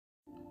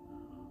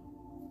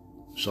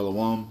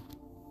Shalom.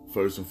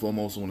 First and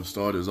foremost, I want to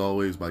start as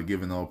always by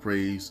giving all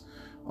praise,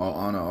 all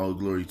honor, all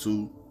glory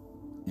to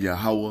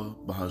Yahweh,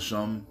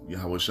 Bahasham,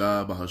 Yahweh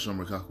Shai, Bahasham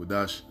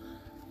Rakakwadash.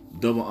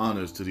 Double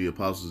honors to the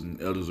apostles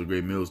and elders of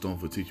Great Millstone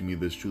for teaching me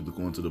this truth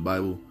according to the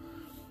Bible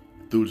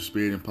through the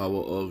spirit and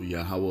power of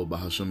Yahweh,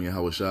 Bahasham,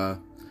 Yahweh Shai.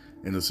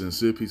 And a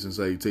sincere peace and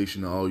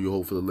salutation to all you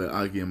hopefully let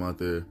Akim out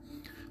there,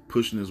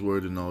 pushing his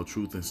word in all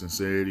truth and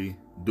sincerity,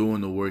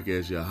 doing the work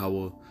as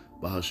Yahweh,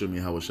 Bahasham,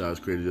 Yahweh Shai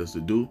has created us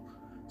to do,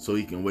 so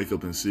he can wake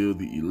up and seal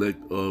the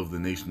elect of the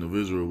nation of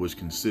Israel, which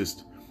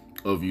consists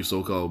of you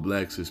so-called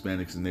blacks,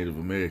 Hispanics, and Native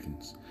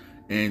Americans,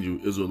 and you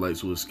Israelites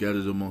who are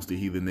scattered amongst the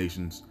heathen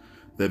nations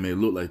that may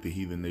look like the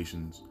heathen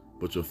nations,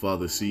 but your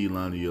father's seed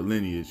line of your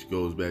lineage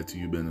goes back to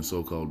you being a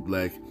so-called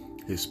black,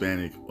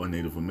 Hispanic, or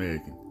Native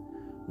American,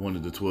 one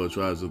of the 12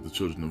 tribes of the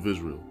children of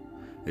Israel.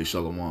 Hey,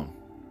 Shalom.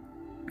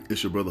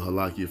 It's your brother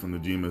Halakia from the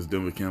GMS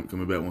Denver camp,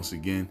 coming back once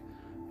again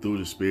through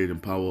the spirit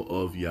and power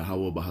of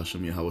Yahweh,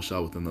 Bahasham, Yahweh Shai,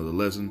 with another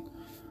lesson.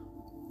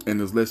 And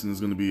this lesson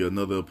is going to be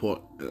another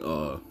part,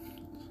 the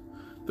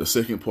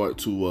second part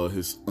to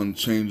his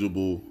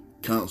Unchangeable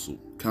Counsel.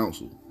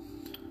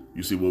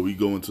 You see, where we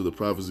go into the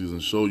prophecies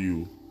and show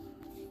you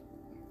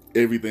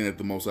everything that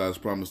the Most High has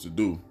promised to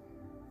do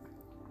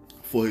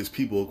for his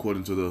people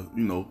according to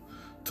the,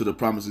 to the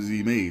promises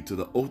he made, to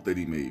the oath that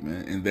he made,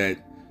 man. And that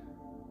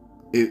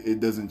it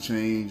doesn't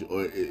change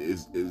or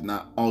is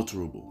not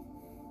alterable.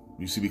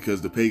 You see,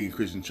 because the pagan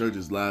Christian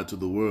churches lied to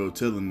the world,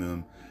 telling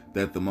them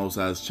that the Most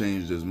High has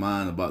changed his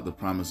mind about the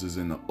promises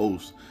and the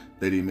oaths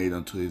that he made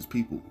unto his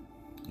people.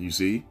 You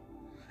see?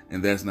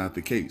 And that's not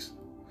the case.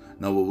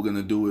 Now what we're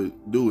going to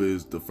do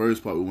is the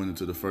first part, we went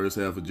into the first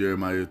half of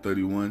Jeremiah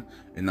 31,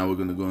 and now we're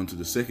going to go into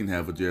the second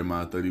half of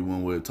Jeremiah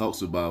 31, where it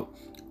talks about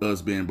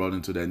us being brought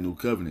into that new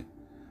covenant.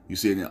 You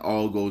see, and it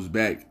all goes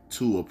back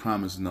to a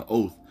promise and an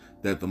oath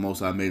that the Most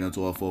High made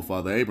unto our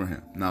forefather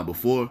Abraham. Now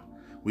before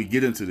we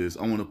get into this,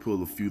 I want to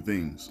pull a few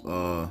things.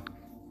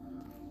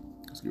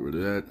 Let's get rid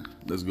of that.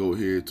 Let's go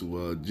here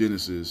to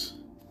Genesis.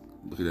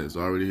 Look at that, it's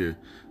already here.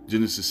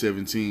 Genesis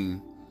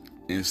 17:7,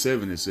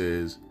 it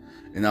says,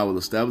 "And I will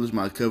establish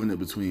my covenant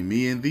between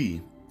me and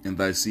thee, and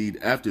thy seed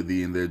after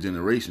thee in their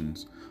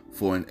generations,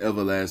 for an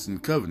everlasting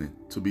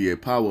covenant, to be a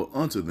power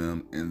unto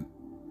them,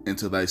 and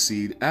to thy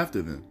seed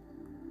after them."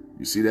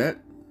 You see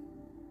that?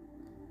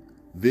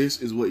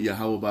 This is what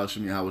Yahweh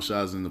Ba'ashem Yahweh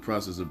Shai is in the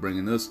process of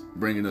bringing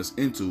us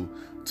into,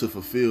 to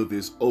fulfill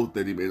this oath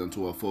that he made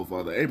unto our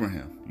forefather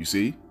Abraham. You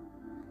see?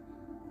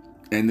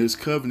 And this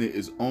covenant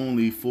is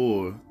only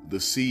for the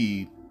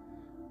seed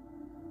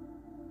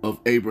of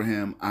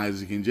Abraham,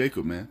 Isaac, and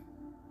Jacob, man.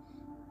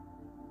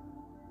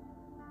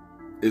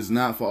 It's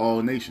not for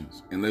all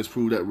nations. And let's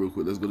prove that real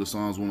quick. Let's go to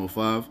Psalms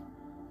 105.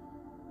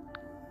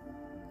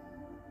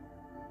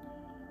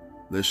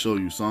 Let's show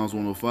you. Psalms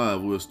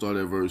 105, we'll start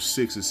at verse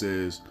 6. It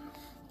says,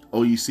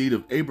 "O ye seed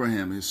of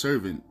Abraham, his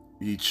servant,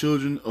 ye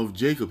children of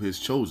Jacob, his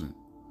chosen.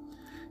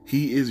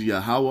 He is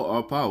Yahweh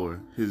our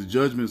power. His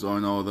judgments are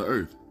in all the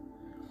earth.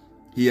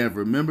 He have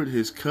remembered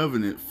his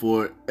covenant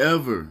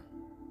forever."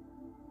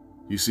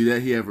 You see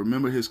that? He have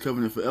remembered his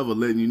covenant forever,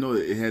 letting you know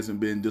that it hasn't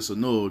been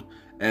disannulled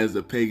as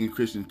the pagan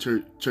Christian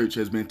church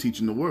has been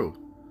teaching the world.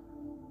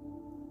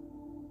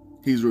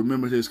 He's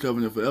remembered his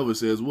covenant forever,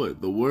 says what?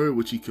 "The word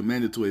which he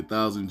commanded to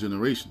 1,000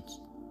 generations,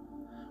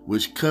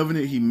 which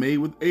covenant he made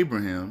with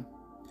Abraham,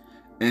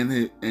 and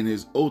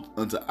his oath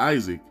unto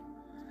Isaac,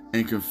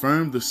 and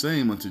confirmed the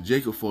same unto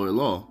Jacob for a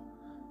law,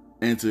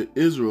 and to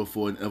Israel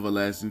for an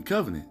everlasting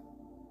covenant."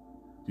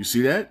 You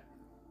see that?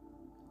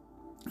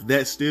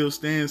 That still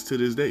stands to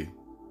this day.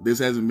 This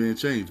hasn't been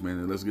changed, man.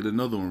 And let's get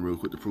another one real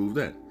quick to prove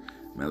that.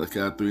 Malachi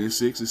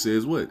 3:6, it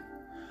says what?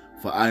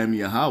 "For I am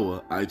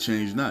Yahweh, I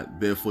change not.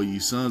 Therefore ye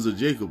sons of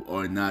Jacob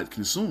are not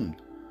consumed."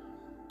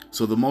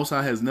 So the Most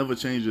High has never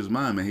changed his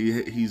mind, man.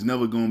 He's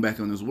never gone back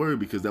on his word,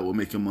 because that would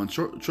make him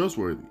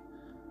untrustworthy.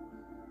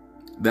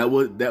 That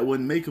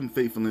wouldn't make him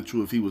faithful and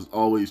true if he was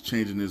always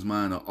changing his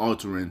mind or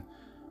altering,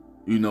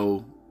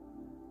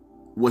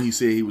 what he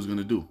said he was going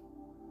to do.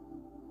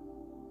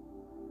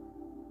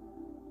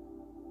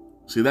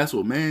 See, that's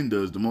what man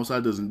does. The Most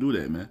High doesn't do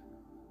that, man.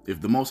 If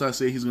the Most High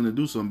say he's going to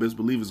do something, best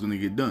believe it's going to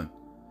get done.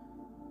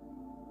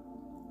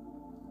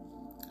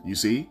 You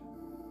see?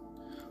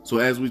 So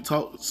as we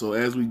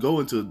go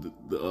into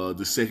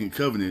the second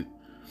covenant,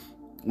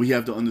 we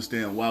have to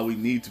understand why we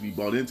need to be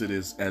brought into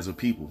this as a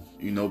people.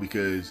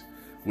 Because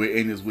we're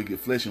in this wicked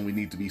flesh and we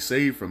need to be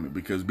saved from it.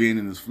 Because being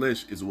in this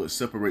flesh is what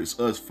separates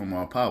us from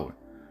our power.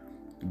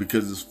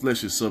 Because this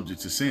flesh is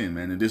subject to sin,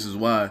 man. And this is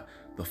why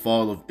the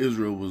fall of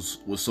Israel was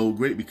so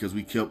great, because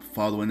we kept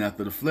following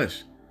after the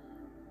flesh.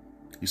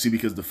 You see,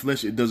 because the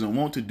flesh, it doesn't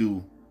want to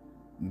do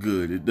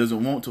good. It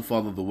doesn't want to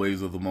follow the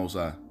ways of the Most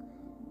High.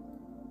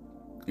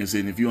 And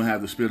saying, if you don't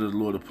have the Spirit of the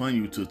Lord upon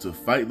you to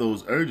fight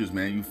those urges,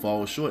 man, you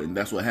fall short. And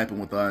that's what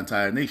happened with our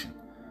entire nation.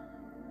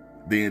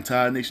 The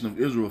entire nation of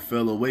Israel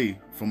fell away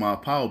from our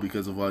power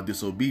because of our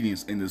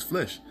disobedience in this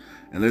flesh.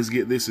 And let's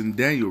get this in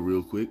Daniel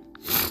real quick.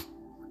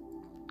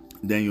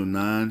 Daniel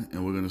 9,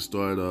 and we're going to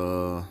start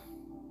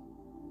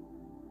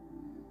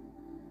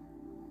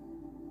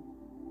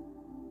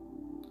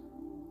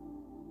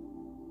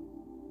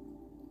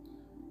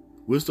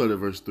We'll start at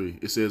verse 3.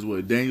 It says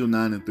what? Daniel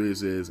 9 and 3, it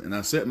says, "And I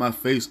set my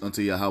face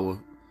unto Yahweh,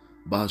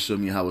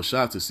 Bahashem Yahweh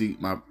Shah, to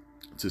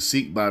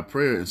seek by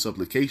prayer and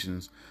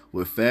supplications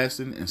with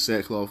fasting and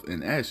sackcloth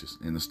and ashes,"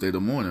 in the state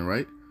of mourning,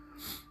 right?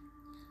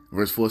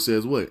 Verse 4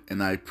 says what?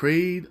 "And I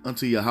prayed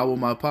unto Yahweh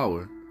my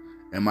power,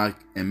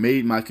 and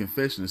made my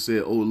confession, and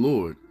said, O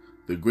Lord,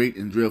 the great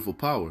and dreadful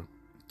power,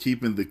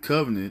 keeping the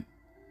covenant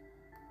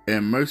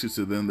and mercy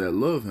to them that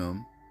love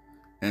him,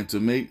 and to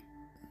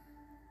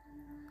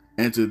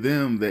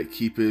them that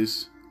keep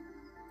his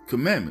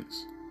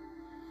commandments.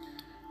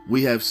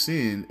 We have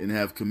sinned and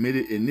have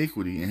committed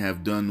iniquity and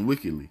have done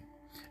wickedly,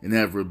 and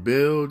have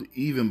rebelled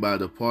even by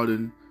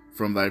departing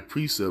from thy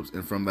precepts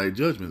and from thy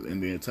judgments."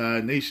 And the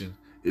entire nation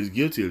is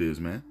guilty of this,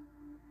 man.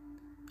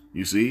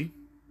 You see?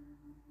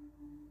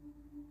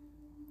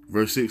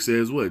 Verse 6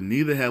 says what?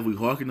 "Neither have we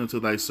hearkened unto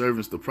thy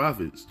servants the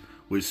prophets,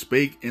 which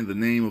spake in the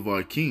name of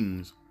our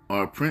kings,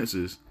 our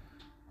princes,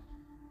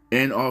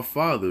 and our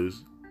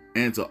fathers,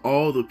 and to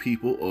all the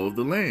people of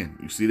the land."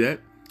 You see that?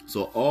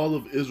 So all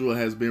of Israel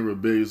has been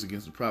rebellious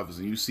against the prophets.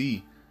 And you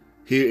see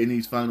here in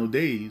these final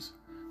days,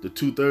 the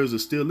 2/3 are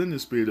still in the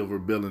spirit of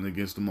rebelling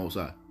against the Most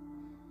High.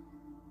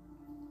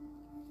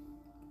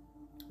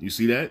 You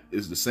see that?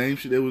 It's the same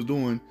shit they was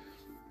doing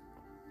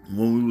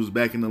when we was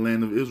back in the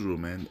land of Israel,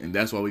 man. And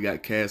that's why we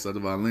got cast out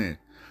of our land.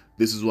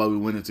 This is why we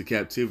went into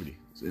captivity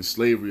and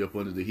slavery up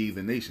under the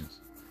heathen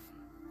nations,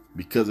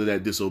 because of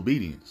that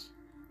disobedience.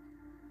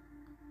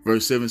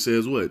 Verse 7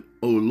 says what?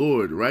 "O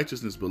Lord,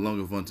 righteousness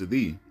belongeth unto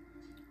thee,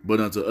 but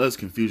unto us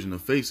confusion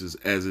of faces,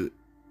 as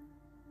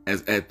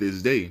at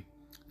this day,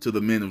 to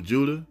the men of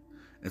Judah,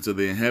 and to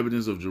the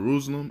inhabitants of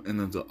Jerusalem, and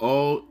unto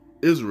all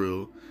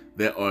Israel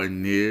that are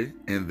near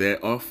and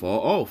that are far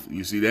off."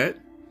 You see that?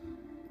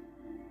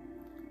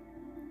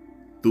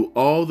 "Through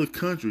all the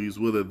countries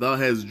whither thou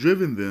hast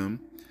driven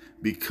them,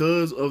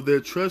 because of their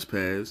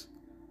trespass,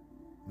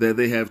 that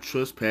they have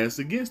trespassed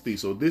against thee."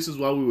 So this is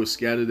why we were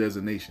scattered as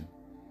a nation.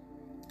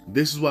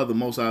 This is why the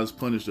Most High has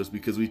punished us,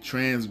 because we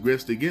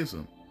transgressed against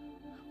him.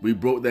 We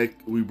broke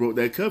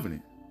that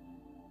covenant.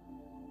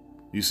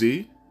 You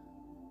see?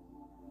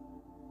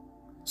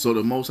 So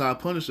the Most High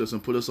punished us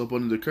and put us up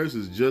under the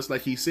curses, just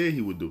like he said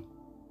he would do.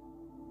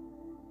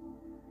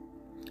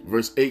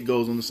 Verse 8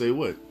 goes on to say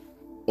what?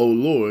 "O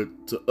Lord,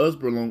 to us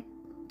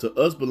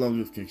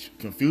belongeth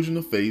confusion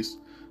of face,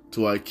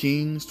 to our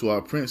kings, to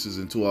our princes,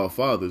 and to our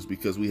fathers,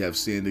 because we have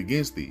sinned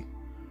against thee.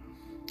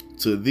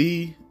 To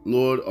thee,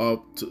 Lord,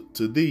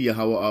 to thee,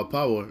 Yahweh our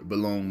power,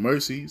 belong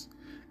mercies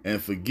and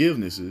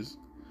forgivenesses,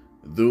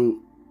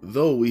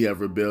 though we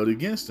have rebelled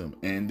against him."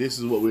 And this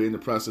is what we're in the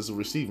process of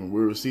receiving.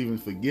 We're receiving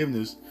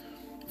forgiveness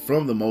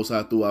from the Most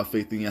High through our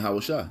faith in Yahweh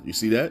Shah. You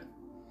see that?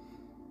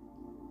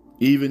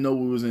 Even though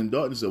we was in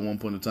darkness at one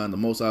point in time, the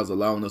Most High is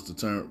allowing us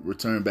to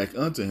return back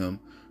unto him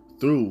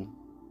through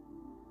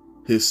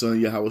his son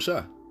Yahweh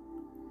Shah.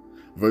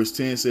 Verse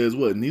 10 says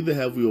what? "Neither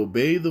have we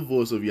obeyed the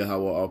voice of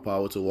Yahweh our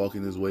power to walk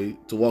in his way,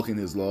 to walk in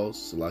his laws,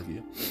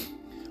 Salakia,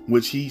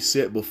 which he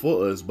set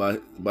before us by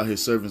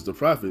his servants the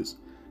prophets.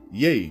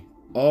 Yea,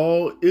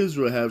 all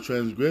Israel have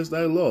transgressed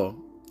thy law,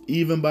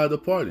 even by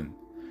departing,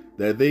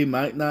 that they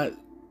might not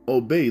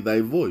obey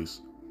thy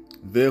voice.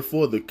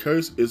 Therefore the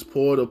curse is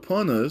poured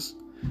upon us,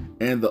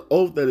 and the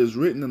oath that is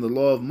written in the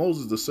law of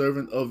Moses, the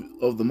servant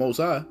of the Most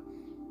High,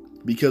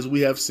 because we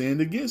have sinned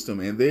against him."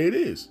 And there it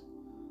is.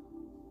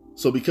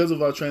 So because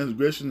of our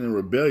transgression and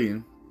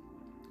rebellion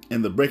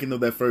and the breaking of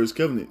that first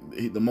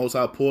covenant, the Most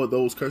High poured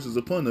those curses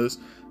upon us,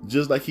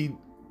 just like he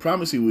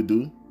promised he would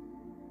do.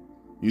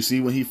 You see,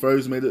 when he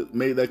first made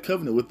that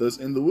covenant with us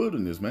in the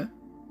wilderness, man.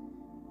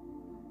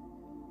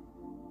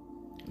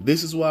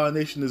 This is why our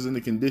nation is in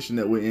the condition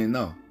that we're in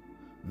now.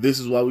 This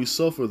is why we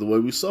suffer the way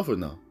we suffer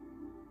now.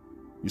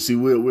 You see,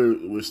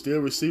 we're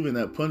still receiving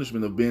that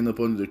punishment of being up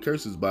under the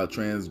curses by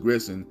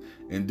transgressing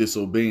and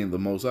disobeying the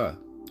Most High,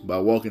 by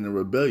walking in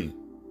rebellion.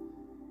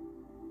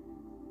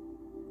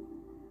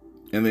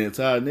 And the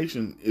entire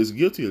nation is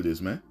guilty of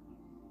this, man.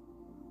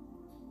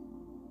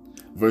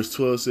 Verse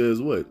 12 says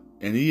what?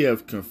 "And he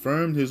hath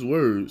confirmed his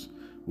words,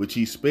 which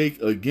he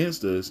spake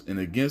against us and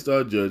against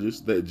our judges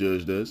that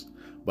judged us,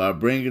 by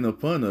bringing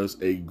upon us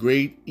a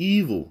great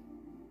evil.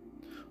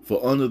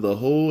 For under the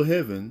whole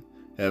heaven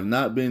have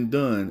not been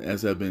done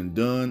as have been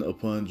done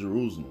upon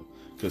Jerusalem."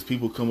 Because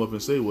people come up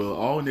and say, well,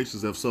 all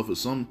nations have suffered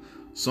some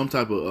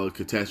type of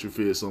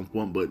catastrophe at some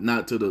point, but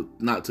not to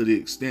the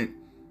extent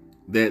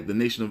that the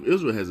nation of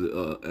Israel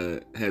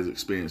has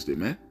experienced it,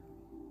 man.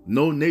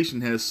 No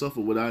nation has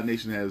suffered what our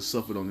nation has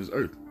suffered on this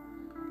earth,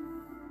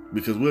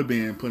 because we're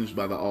being punished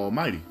by the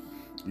Almighty.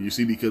 You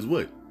see, because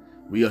what?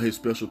 We are his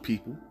special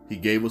people. He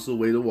gave us a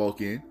way to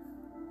walk in.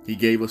 He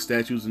gave us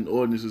statutes and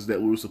ordinances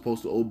that we were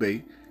supposed to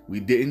obey.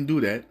 We didn't do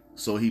that,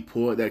 so he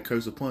poured that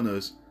curse upon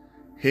us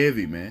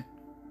heavy, man.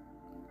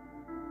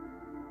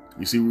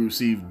 You see, we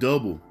received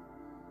double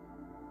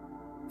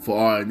for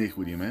our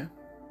iniquity, man.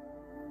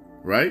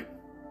 Right?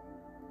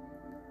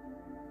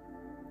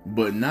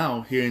 But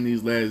now, here in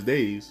these last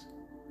days,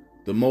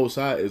 The Most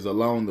High is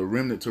allowing the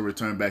remnant to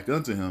return back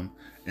unto him,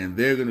 and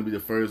they're going to be the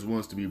first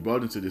ones to be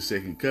brought into the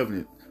second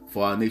covenant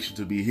for our nation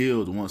to be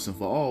healed once and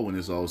for all when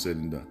it's all said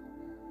and done.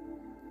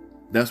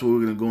 That's what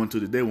we're going to go into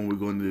today when we're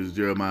going to this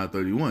Jeremiah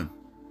 31.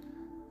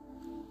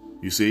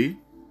 You see?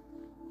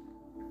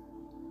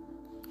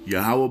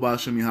 Yahweh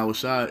Ba'ashem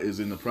Yahawashi is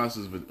in the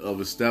process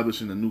of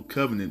establishing a new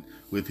covenant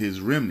with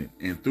his remnant.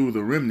 And through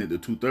the remnant, the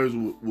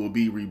 2/3 will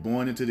be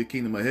reborn into the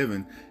kingdom of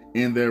heaven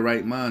in their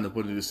right mind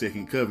according to the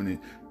second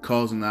covenant,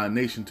 causing our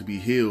nation to be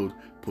healed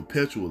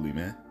perpetually,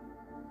 man.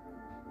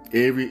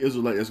 Every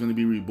Israelite that's going to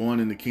be reborn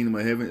in the kingdom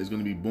of heaven is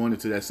going to be born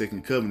into that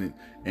second covenant.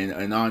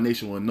 And our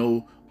nation will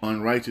know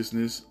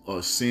unrighteousness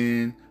or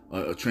sin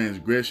or a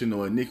transgression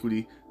or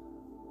iniquity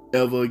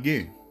ever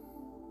again.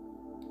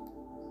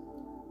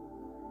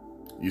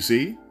 You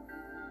see?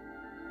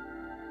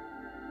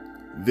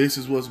 This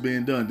is what's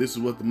being done. This is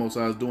what the Most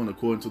High is doing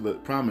according to the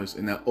promise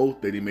and that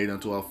oath that he made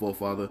unto our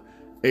forefather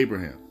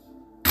Abraham.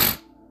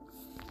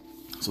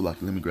 So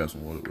let me grab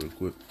some water real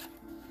quick.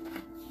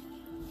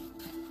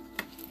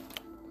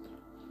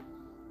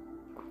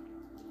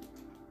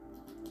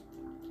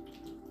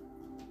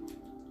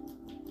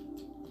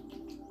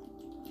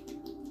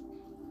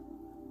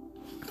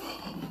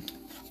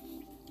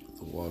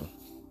 The water.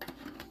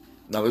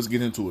 Now let's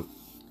get into it.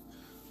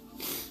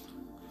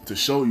 To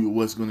show you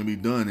what's going to be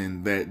done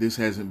and that this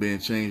hasn't been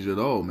changed at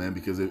all, man.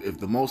 Because if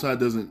the Most High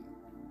doesn't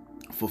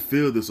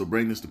fulfill this or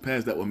bring this to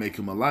pass, that will make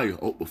him a liar.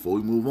 Oh, before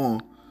we move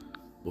on,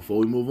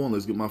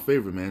 let's get my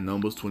favorite, man.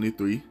 Numbers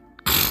 23.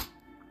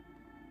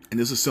 And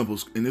this is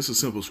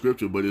simple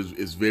scripture, but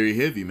it's very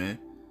heavy, man.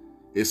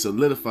 It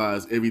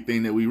solidifies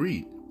everything that we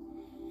read.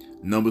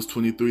 Numbers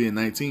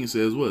 23:19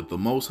 says what? The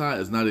Most High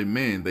is not a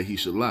man that he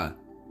should lie,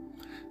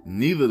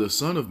 neither the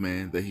Son of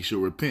Man that he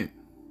should repent.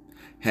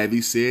 Have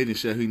he said, and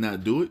shall he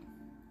not do it?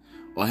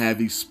 Or have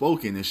he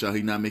spoken, and shall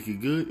he not make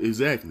it good?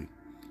 Exactly.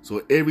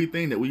 So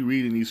everything that we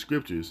read in these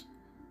scriptures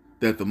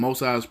that the Most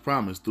High has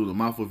promised through the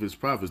mouth of his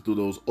prophets, through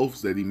those oaths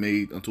that he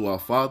made unto our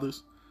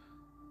fathers,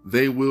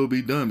 they will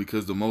be done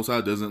because the Most High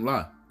doesn't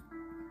lie.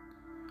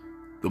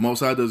 The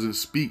Most High doesn't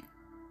speak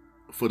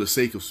for the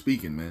sake of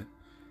speaking, man.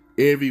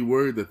 Every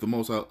word that the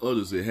Most High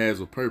utters, it has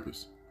a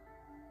purpose.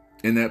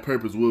 And that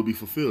purpose will be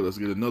fulfilled. Let's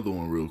get another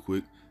one real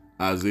quick.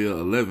 Isaiah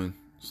 11.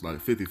 It's like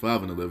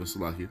 55:11,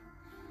 Salakia.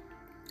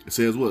 It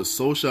says what?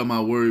 So shall my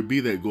word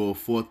be that goeth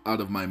forth out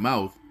of my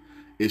mouth.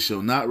 It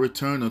shall not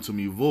return unto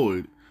me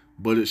void,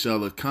 but it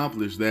shall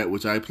accomplish that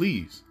which I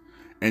please.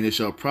 And it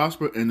shall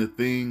prosper in the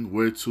thing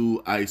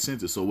whereto I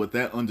sent it. So with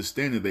that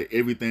understanding that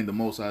everything the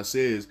Most High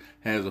says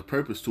has a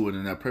purpose to it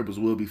and that purpose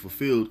will be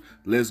fulfilled,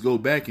 let's go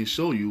back and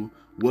show you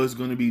what's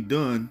going to be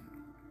done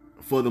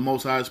for the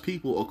Most High's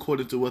people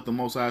according to what the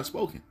Most High has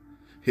spoken.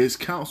 His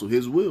counsel,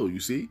 his will, you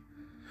see?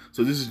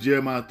 So this is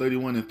Jeremiah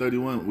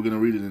 31:31. We're going to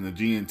read it in the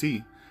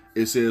GNT.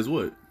 It says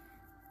what?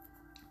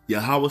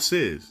 Yahweh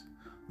says,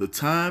 the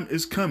time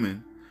is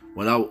coming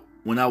when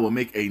I will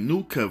make a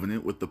new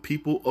covenant with the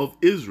people of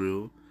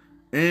Israel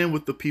and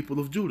with the people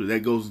of Judah.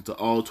 That goes into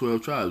all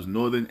 12 tribes,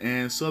 northern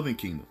and southern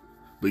kingdom,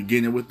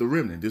 beginning with the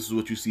remnant. This is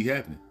what you see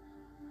happening.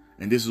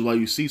 And this is why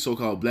you see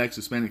so-called blacks,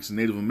 Hispanics, and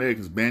Native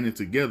Americans banding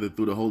together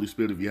through the Holy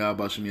Spirit of Yahweh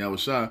Ba'ashem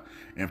Yahawashi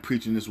and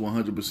preaching this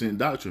 100%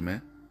 doctrine,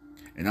 man.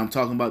 And I'm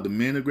talking about the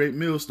men of Great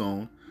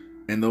Millstone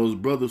and those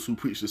brothers who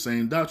preach the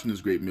same doctrine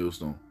as Great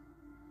Millstone.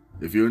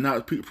 If you're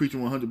not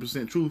preaching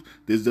 100% truth,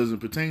 this doesn't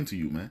pertain to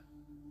you, man.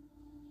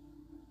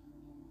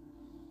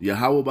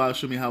 Yahweh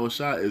Ba'ashem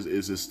Yahawashi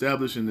is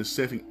establishing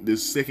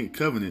this second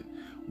covenant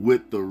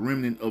with the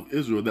remnant of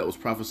Israel that was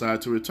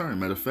prophesied to return.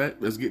 Matter of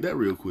fact, let's get that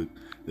real quick.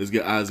 Let's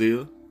get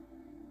Isaiah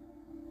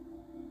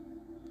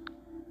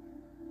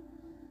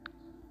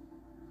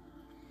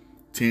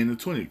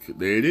 10:20.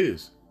 There it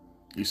is.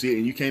 You see it,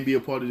 and you can't be a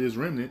part of this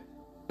remnant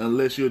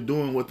unless you're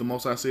doing what the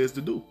Most High says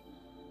to do.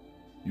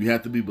 You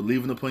have to be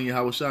believing upon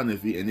Yahawashi,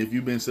 and if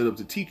you've been set up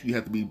to teach, you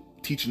have to be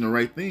teaching the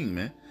right thing,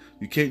 man.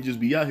 You can't just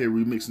be out here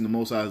remixing the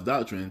Most High's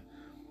doctrine,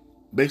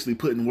 basically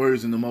putting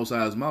words in the Most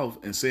High's mouth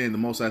and saying the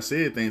Most High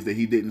said things that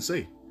he didn't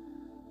say.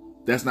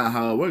 That's not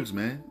how it works,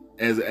 man.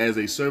 As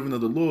a servant of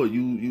the Lord,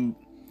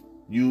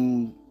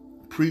 you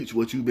preach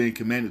what you've been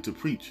commanded to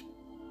preach.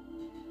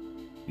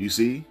 You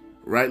see?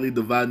 Rightly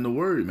dividing the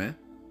word, man.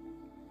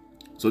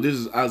 So this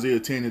is Isaiah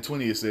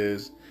 10:20. It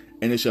says,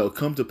 and it shall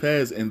come to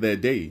pass in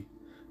that day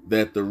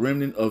that the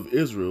remnant of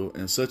Israel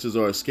and such as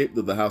are escaped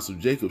of the house of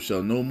Jacob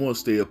shall no more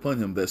stay upon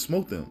him that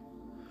smote them,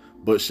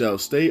 but shall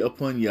stay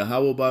upon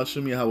Yahweh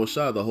Ba'ashem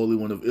Yahawashi, the Holy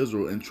One of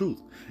Israel, in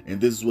truth.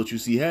 And this is what you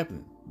see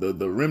happening.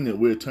 The remnant,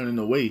 we're turning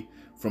away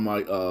from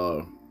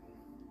our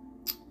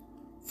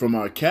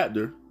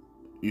captor,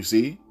 you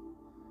see,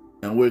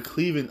 and we're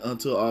cleaving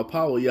unto our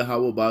power,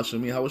 Yahweh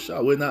Ba'ashem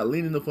Yahawashi. We're not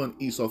leaning upon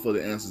Esau for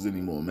the answers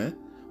anymore, man.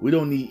 We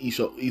don't need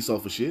Esau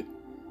for shit.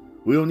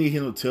 We don't need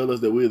him to tell us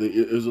that we're the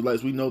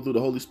Israelites. We know through the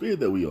Holy Spirit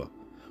that we are.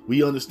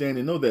 We understand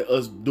and know that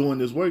us doing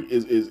this work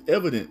is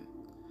evident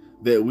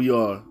that we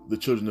are the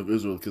children of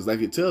Israel. Because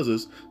like it tells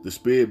us, the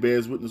Spirit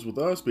bears witness with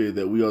our spirit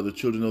that we are the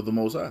children of the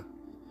Most High.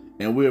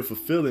 And we're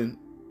fulfilling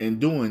and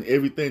doing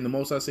everything the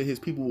Most High said his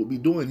people would be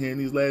doing here in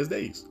these last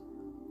days.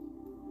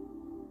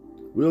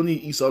 We don't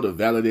need Esau to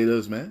validate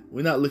us, man.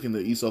 We're not looking to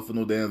Esau for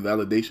no damn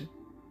validation.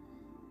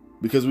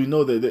 Because we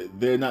know that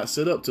they're not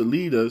set up to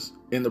lead us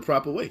in the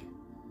proper way.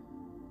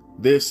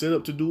 They're set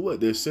up to do what?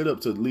 They're set up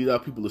to lead our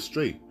people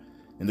astray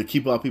and to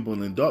keep our people in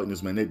the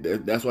darkness, man.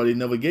 That's why they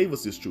never gave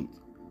us this truth.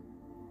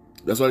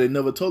 That's why they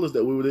never told us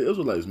that we were the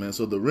Israelites, man.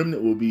 So the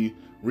remnant will be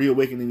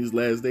reawakened in these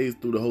last days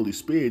through the Holy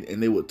Spirit,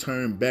 and they would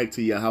turn back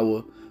to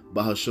Yahweh,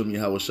 Bahasham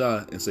Yahweh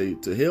Shah, and say,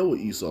 to hell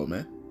with Esau,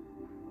 man.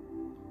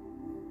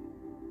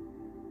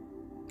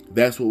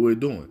 That's what we're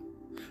doing.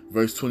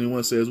 Verse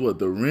 21 says what?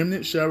 The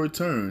remnant shall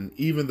return,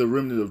 even the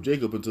remnant of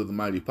Jacob, unto the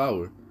mighty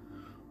power.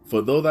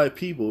 For though thy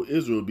people,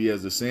 Israel, be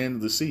as the sand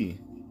of the sea,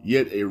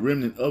 yet a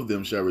remnant of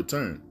them shall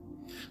return.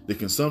 The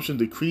consumption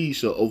decree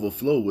shall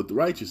overflow with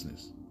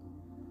righteousness.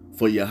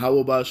 For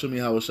Yahweh Ba'ashem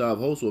Yahweh Shah of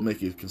hosts will make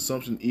his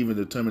consumption even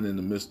determined in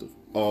the midst of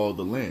all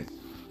the land.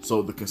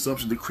 So the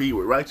consumption decree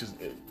with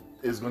righteousness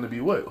is going to be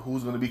what?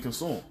 Who's going to be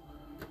consumed?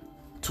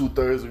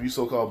 2/3 of you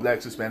so-called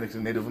blacks, Hispanics,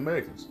 and Native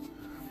Americans.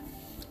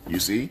 You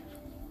see?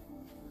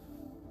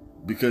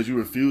 Because you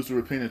refuse to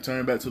repent and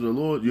turn back to the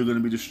Lord, you're going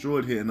to be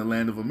destroyed here in the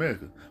land of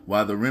America,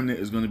 while the remnant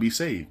is going to be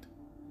saved.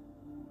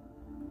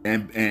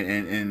 And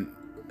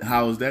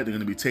how is that? They're going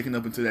to be taken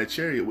up into that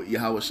chariot with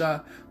Yahweh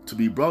Shah to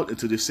be brought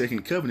into this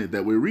second covenant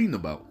that we're reading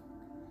about.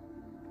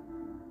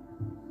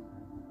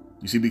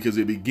 You see, because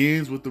it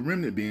begins with the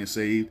remnant being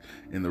saved,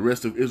 and the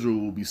rest of Israel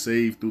will be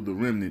saved through the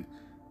remnant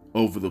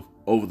over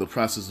the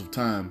process of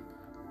time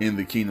in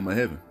the kingdom of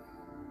heaven.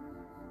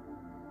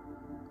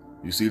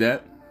 You see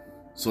that?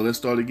 So let's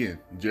start again.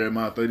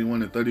 Jeremiah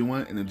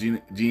 31:31 in the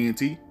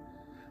GNT.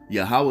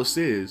 Yahweh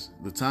says,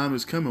 the time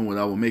is coming when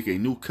I will make a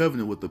new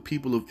covenant with the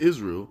people of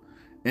Israel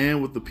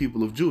and with the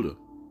people of Judah.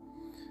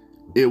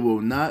 It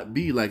will not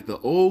be like the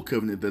old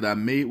covenant that I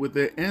made with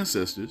their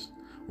ancestors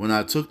when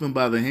I took them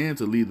by the hand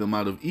to lead them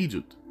out of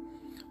Egypt.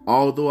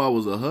 Although I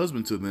was a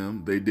husband to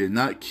them, they did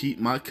not keep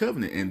my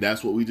covenant. And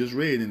that's what we just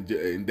read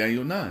in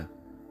Daniel 9.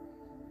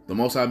 The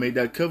Most High made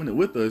that covenant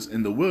with us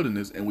in the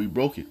wilderness, and we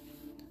broke it.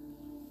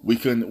 We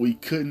couldn't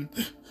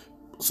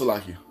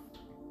Salakia.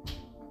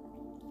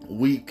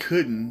 We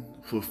couldn't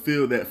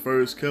fulfill that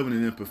first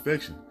covenant in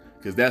perfection,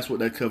 because that's what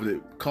that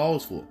covenant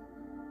calls for.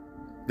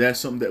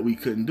 That's something that we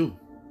couldn't do.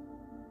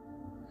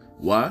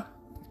 Why?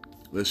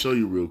 Let's show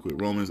you real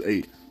quick. Romans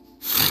 8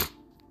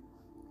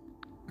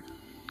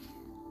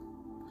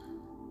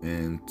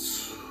 and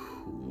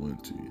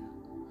 20.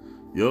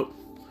 Yep.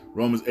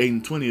 Romans 8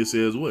 and 20, it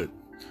says what?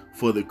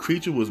 For the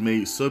creature was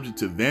made subject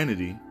to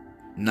vanity,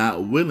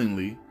 not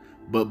willingly,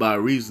 but by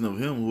reason of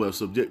him who have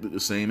subjected the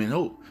same in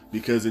hope.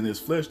 Because in his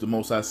flesh, the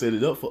Most High set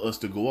it up for us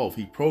to go off.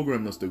 He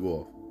programmed us to go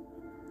off.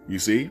 You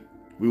see?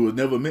 We were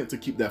never meant to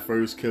keep that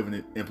first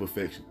covenant in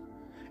perfection.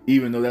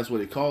 Even though that's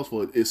what it calls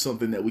for, it's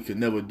something that we could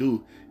never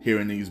do here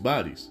in these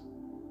bodies.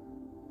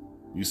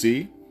 You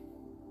see?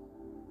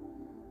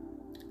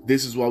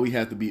 This is why we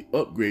have to be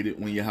upgraded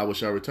when Yahweh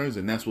Shah returns,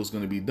 and that's what's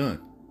going to be done.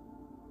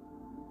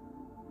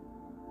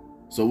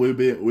 So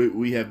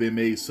we have been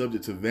made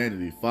subject to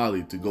vanity,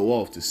 folly, to go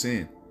off, to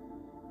sin.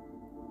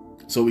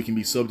 So we can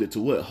be subject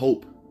to what?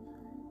 Hope.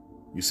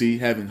 You see,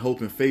 having hope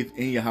and faith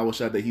in Yahweh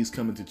Shah that he's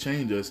coming to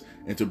change us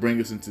and to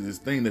bring us into this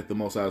thing that the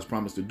Most High has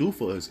promised to do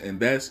for us. And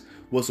that's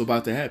what's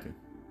about to happen.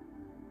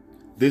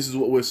 This is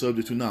what we're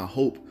subject to now.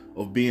 Hope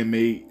of being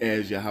made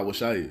as Yahweh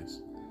Shah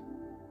is.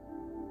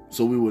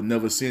 So we will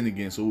never sin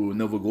again. So we will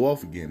never go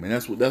off again. And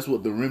that's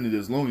what the remnant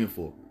is longing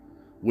for.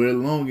 We're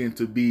longing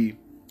to be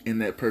in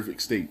that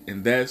perfect state.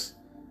 And that's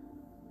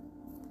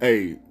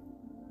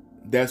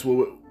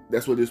what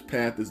this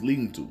path is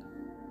leading to.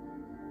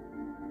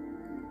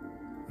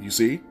 You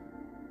see?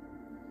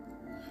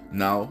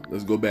 Now,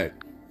 let's go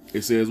back.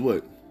 It says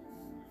what?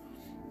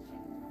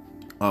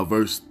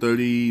 Verse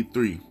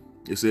 33.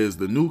 It says,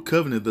 the new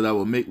covenant that I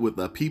will make with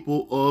the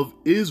people of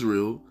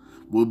Israel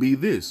will be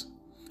this.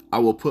 I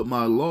will put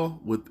my law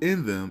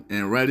within them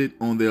and write it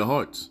on their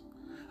hearts.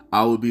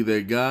 I will be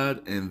their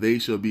God, and they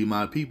shall be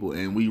my people.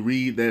 And we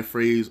read that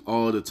phrase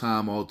all the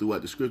time, all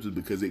throughout the scriptures,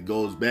 because it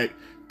goes back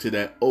to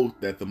that oath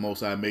that the Most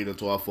High made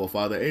unto our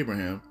forefather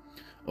Abraham,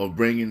 of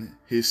bringing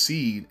his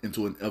seed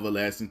into an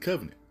everlasting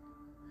covenant.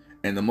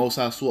 And the Most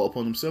High swore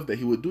upon himself that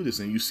he would do this.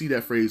 And you see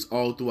that phrase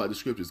all throughout the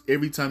scriptures.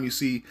 Every time you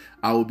see,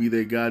 I will be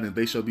their God and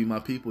they shall be my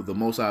people, the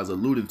Most High is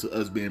alluding to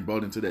us being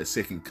brought into that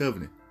second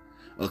covenant.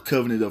 A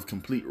covenant of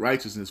complete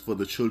righteousness for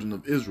the children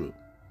of Israel.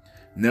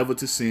 Never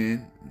to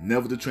sin,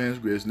 never to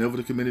transgress, never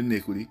to commit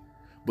iniquity,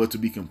 but to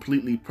be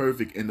completely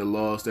perfect in the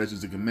law,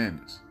 statutes, and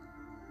commandments.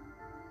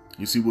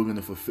 You see, we're going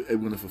to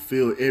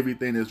fulfill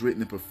everything that's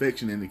written in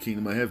perfection in the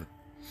kingdom of heaven.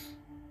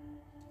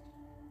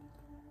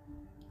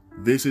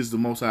 This is the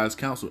Most High's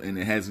counsel, and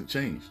it hasn't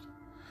changed.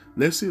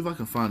 Let's see if I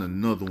can find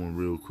another one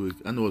real quick.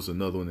 I know it's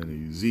another one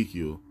in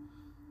Ezekiel.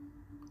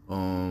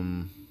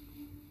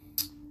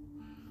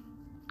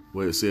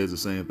 Where it says the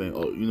same thing.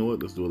 Oh, you know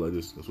what? Let's do it like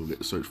this. That's what we get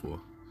to search for.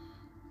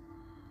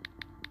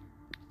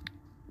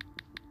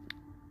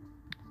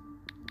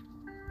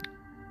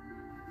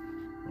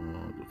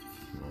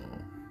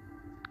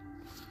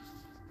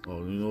 Oh,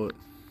 you know what?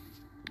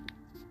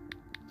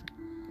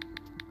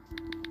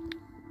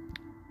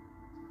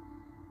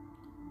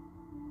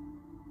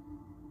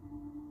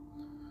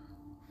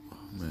 Oh,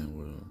 man,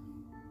 what?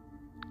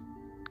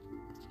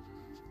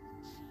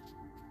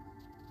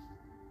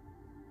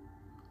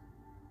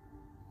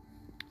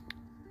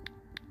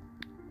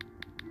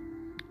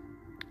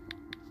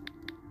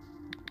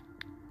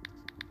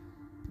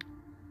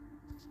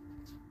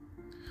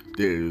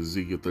 There it is,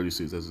 Ezekiel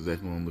 36. That's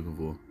exactly what I'm looking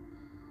for.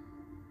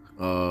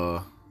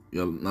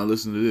 Yeah. Now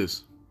listen to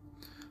this.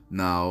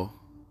 Now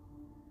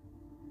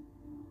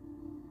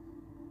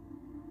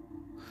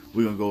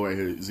we're gonna go right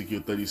here,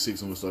 Ezekiel 36,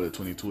 and we'll start at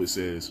 22. It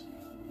says,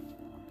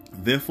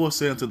 "Therefore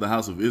say unto the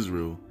house of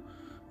Israel,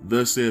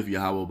 Thus saith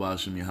Yahweh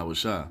Ba'ashem Yahweh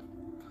Shah,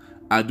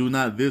 I do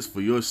not this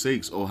for your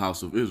sakes, O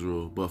house of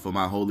Israel, but for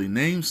my holy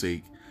name's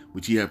sake,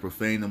 which ye have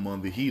profaned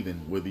among the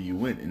heathen, whither you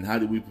went." And how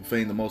did we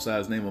profane the Most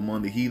High's name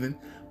among the heathen?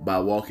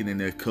 By walking in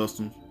their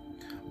customs,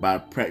 by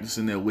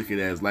practicing their wicked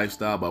ass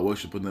lifestyle, by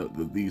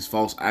worshiping these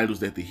false idols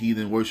that the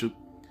heathen worship.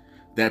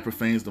 That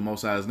profanes the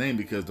Most High's name,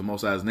 because the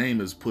Most High's name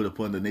is put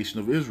upon the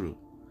nation of Israel.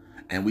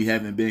 And we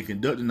haven't been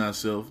conducting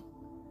ourselves,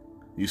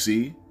 you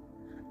see,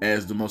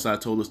 as the Most High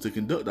told us to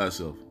conduct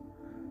ourselves.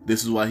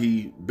 This is why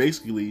he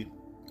basically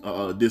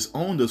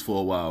disowned us for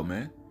a while,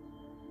 man.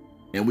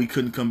 And we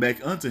couldn't come back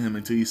unto him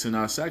until he sent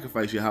our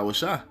sacrifice, Yahweh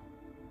Shah.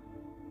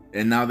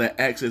 And now that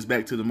access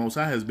back to the Most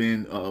High has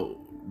been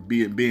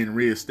being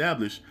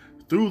reestablished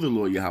through the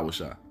Lord Yahweh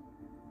Shah.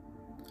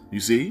 You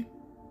see?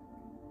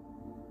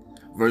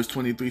 Verse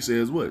 23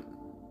 says what?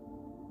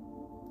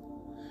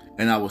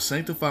 "And I will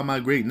sanctify my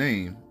great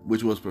name,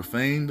 which was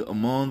profaned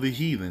among the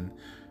heathen,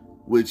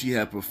 which ye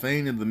have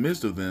profaned in the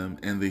midst of them,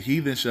 and the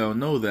heathen shall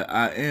know that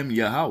I am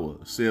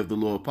Yahweh, saith the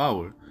Lord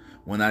power,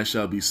 when I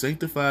shall be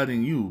sanctified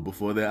in you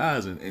before their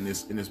eyes." And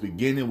it's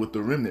beginning with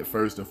the remnant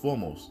first and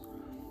foremost.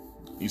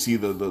 You see,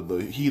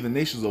 the heathen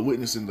nations are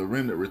witnessing the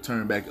remnant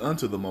return back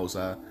unto the Most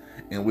High,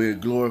 and we're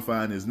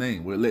glorifying his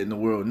name. We're letting the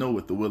world know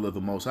what the will of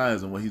the Most High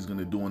is and what he's going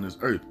to do on this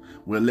earth.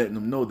 We're letting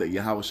them know that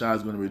Yahweh Shah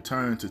is going to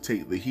return to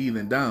take the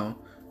heathen down,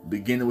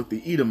 beginning with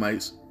the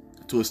Edomites,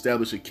 to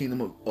establish a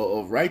kingdom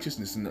of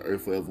righteousness in the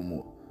earth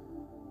forevermore.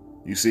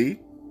 You see?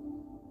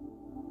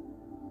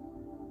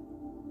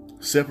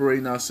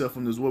 Separating ourselves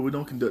from this world. We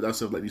don't conduct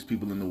ourselves like these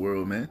people in the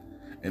world, man.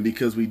 And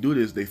because we do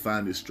this, they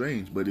find it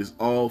strange. But it's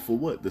all for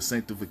what? The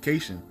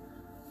sanctification,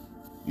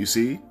 you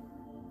see,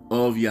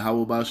 of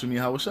Yahweh Ba'ashem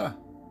Yahweh Shah.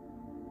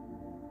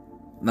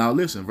 Now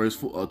listen, verse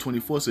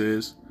 24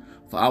 says,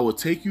 "For I will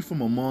take you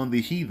from among the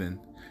heathen,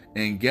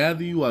 and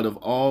gather you out of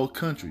all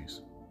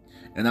countries,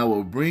 and I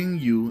will bring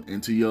you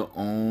into your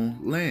own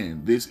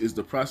land." This is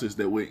the process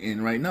that we're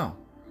in right now.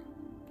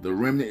 The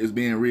remnant is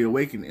being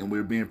reawakened, and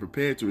we're being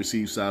prepared to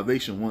receive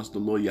salvation once the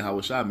Lord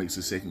Yahweh Shah makes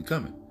his second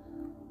coming.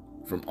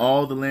 From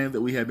all the land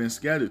that we have been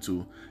scattered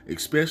to,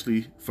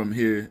 especially from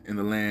here in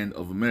the land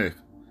of America,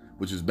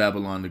 which is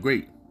Babylon the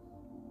Great.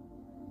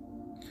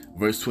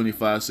 Verse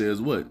 25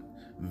 says what?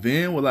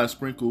 Then will I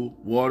sprinkle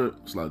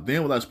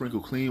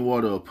clean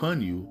water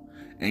upon you,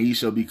 and ye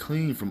shall be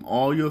clean from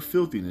all your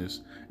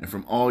filthiness, and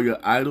from all your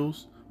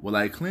idols will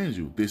I cleanse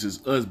you." This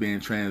is us being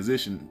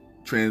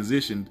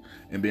transitioned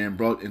and being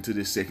brought into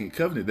this second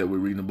covenant that we're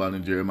reading about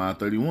in Jeremiah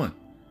 31.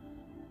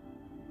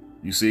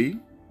 You see?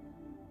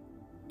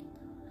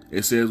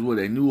 It says what?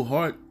 "A new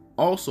heart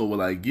also will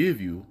I give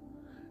you,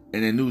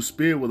 and a new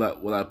spirit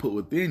will I put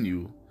within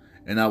you,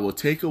 and I will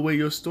take away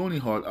your stony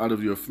heart out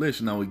of your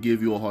flesh, and I will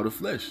give you a heart of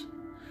flesh.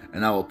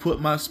 And I will put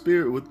my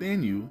spirit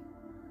within you,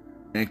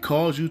 and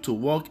cause you to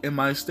walk in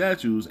my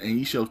statutes, and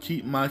ye shall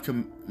keep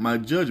my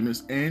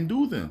judgments and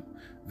do them."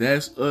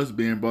 That's us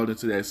being brought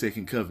into that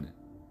second covenant.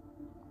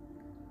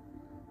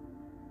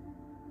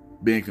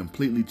 Being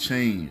completely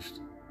changed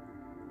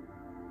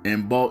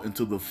and brought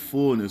into the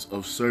fullness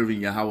of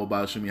serving Yahweh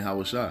Ba'ashem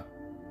Yahweh Shah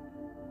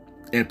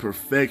in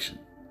perfection.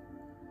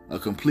 A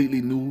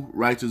completely new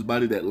righteous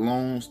body that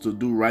longs to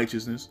do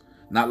righteousness.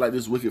 Not like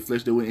this wicked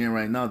flesh that we're in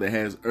right now that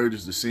has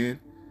urges to sin.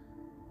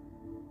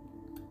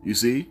 You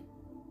see?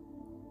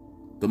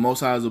 The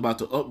Most High is about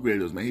to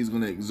upgrade us, man. He's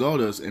going to exalt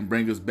us and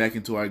bring us back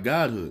into our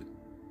godhood.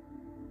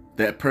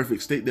 That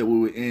perfect state that we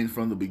were in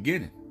from the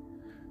beginning.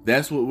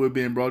 That's what we're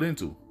being brought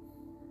into.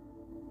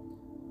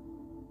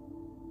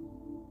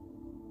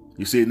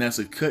 You see, and that's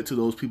a cut to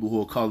those people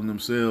who are calling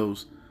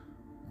themselves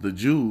the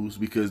Jews,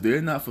 because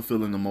they're not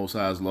fulfilling the Most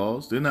High's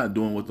laws. They're not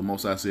doing what the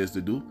Most High says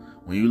to do.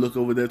 When you look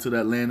over there to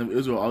that land of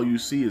Israel, all you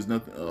see is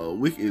nothing.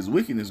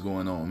 Wickedness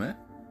going on, man.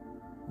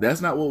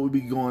 That's not what would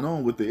be going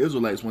on with the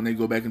Israelites when they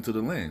go back into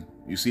the land.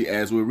 You see,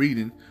 as we're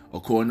reading,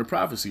 according to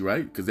prophecy,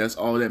 right? Because that's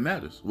all that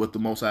matters, what the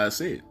Most High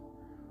said.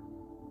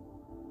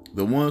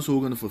 The ones who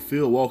are going to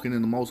fulfill walking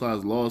in the Most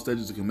High's laws,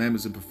 statutes, and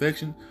commandments in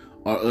perfection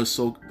are us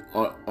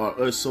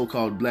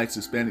so-called blacks,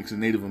 Hispanics,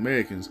 and Native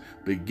Americans,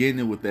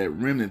 beginning with that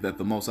remnant that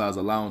the Most High is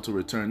allowing to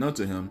return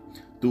unto him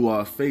through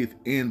our faith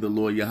in the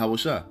Lord Yahweh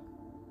Shah.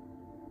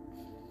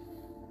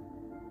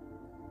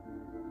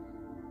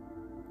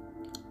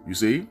 You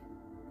see?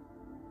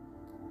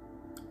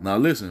 Now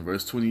listen,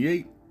 verse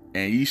 28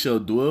 And ye shall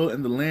dwell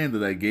in the land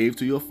that I gave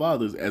to your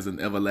fathers as an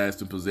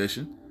everlasting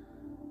possession.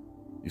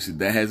 You see,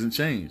 that hasn't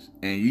changed.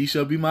 And ye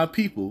shall be my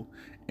people,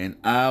 and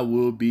I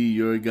will be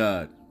your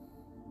God.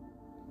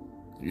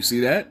 You see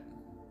that?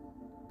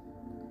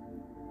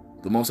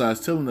 The Most High is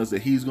telling us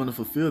that he's going to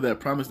fulfill that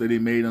promise that he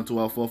made unto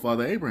our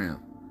forefather Abraham.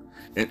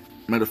 And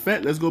matter of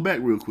fact, let's go back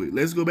real quick.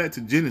 Let's go back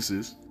to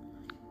Genesis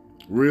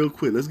real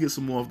quick. Let's get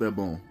some more off that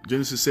bone.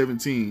 Genesis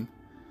 17,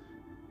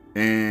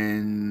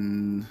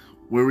 and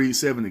we'll read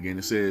 7 again.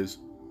 It says,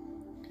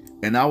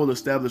 and I will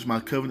establish my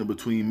covenant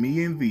between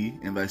me and thee,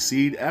 and thy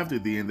seed after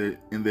thee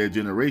in their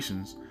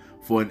generations,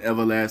 for an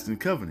everlasting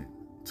covenant,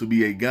 to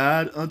be a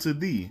God unto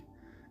thee,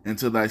 and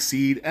to thy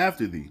seed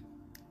after thee.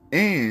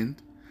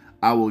 And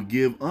I will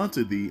give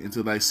unto thee and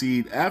to thy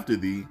seed after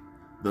thee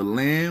the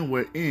land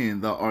wherein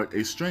thou art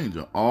a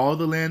stranger, all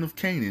the land of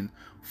Canaan,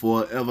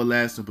 for an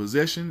everlasting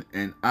possession,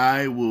 and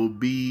I will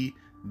be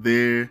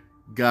their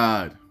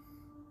God.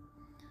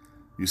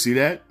 You see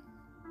that?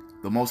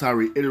 The Most High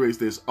reiterates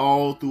this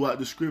all throughout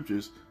the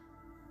scriptures.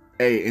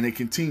 Hey, and it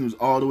continues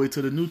all the way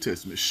to the New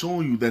Testament,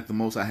 showing you that the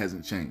Most High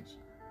hasn't changed.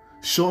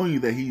 Showing you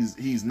that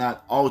he's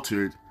not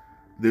altered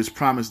this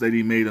promise that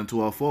he made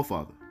unto our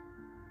forefather.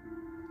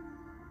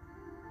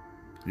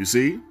 You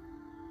see?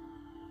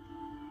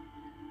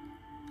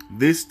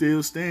 This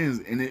still stands,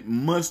 and it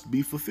must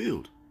be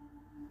fulfilled.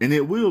 And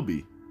it will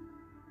be.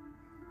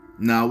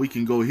 Now we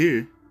can go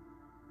here.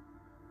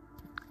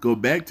 Go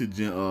back to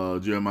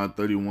Jeremiah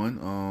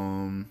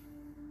 31.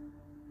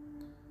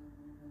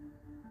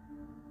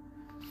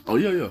 Oh,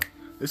 yeah.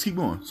 Let's keep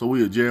going. So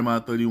we are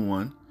Jeremiah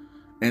 31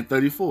 and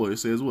 34. It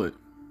says what?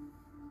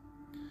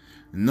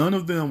 None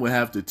of them will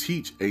have to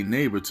teach a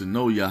neighbor to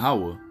know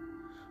Yahweh,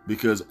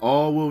 because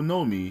all will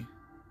know me,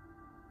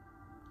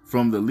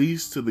 from the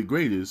least to the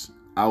greatest.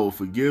 I will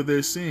forgive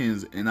their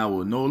sins, and I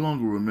will no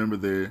longer remember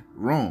their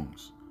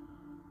wrongs.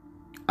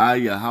 I,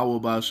 Yahweh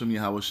Ba'ashem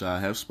Yahweh Shai,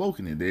 have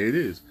spoken it. There it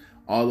is.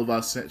 All of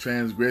our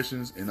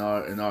transgressions and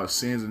our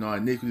sins and our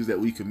iniquities that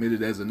we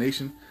committed as a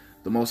nation,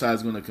 the Most High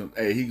is going to come.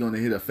 Hey, he's going to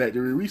hit a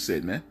factory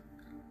reset, man,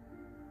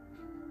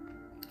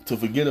 to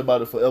forget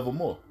about it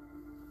forevermore.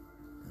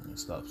 It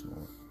stops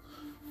snowing.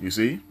 You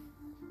see?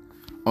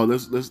 Oh,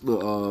 let's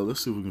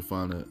see if we can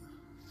find that.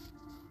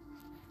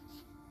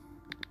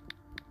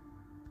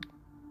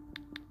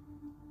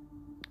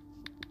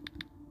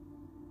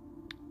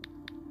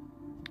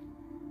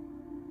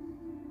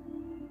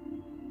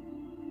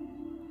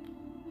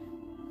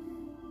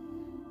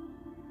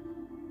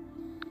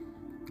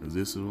 Is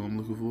this what I'm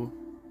looking for?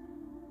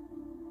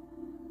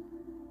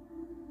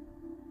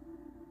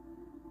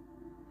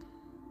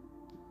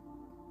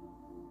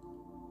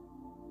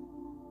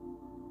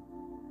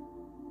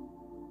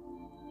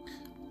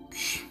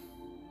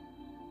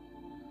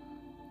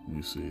 Let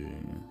me see.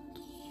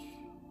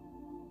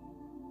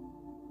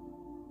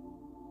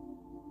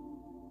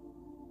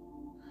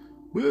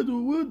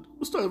 We'll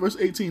start at verse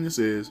 18. It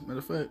says, matter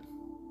of fact,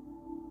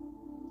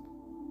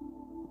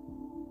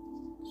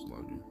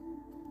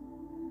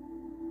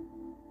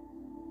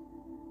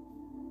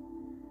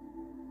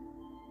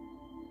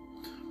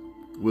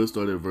 we'll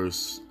start at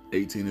verse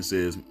 18. It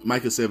says,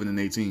 Micah 7 and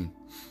 18.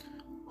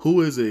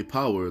 Who is a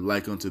power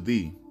like unto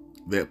thee,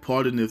 that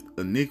pardoneth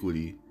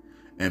iniquity,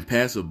 and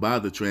passeth by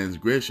the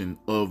transgression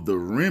of the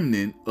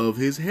remnant of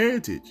his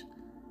heritage?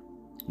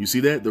 You see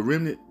that? The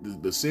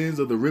remnant, the sins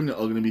of the remnant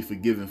are going to be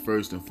forgiven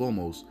first and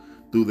foremost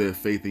through their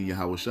faith in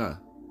Yahweh Shai.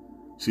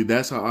 See,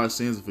 that's how our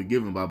sins are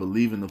forgiven, by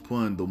believing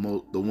upon the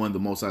one the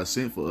Most High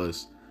sent for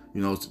us,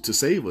 to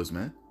save us,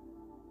 man.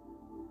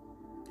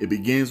 It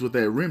begins with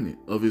that remnant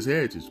of his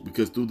heritage,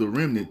 because through the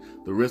remnant,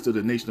 the rest of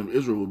the nation of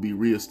Israel will be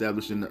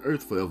reestablished in the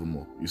earth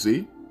forevermore. You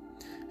see?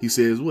 He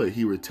says what?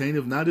 He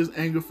retaineth not his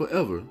anger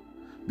forever,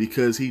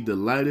 because he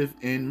delighteth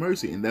in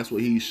mercy. And that's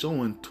what he's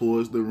showing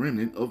towards the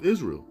remnant of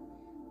Israel.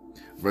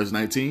 Verse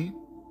 19,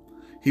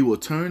 he will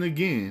turn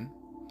again.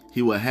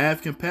 He will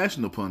have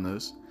compassion upon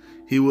us.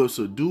 He will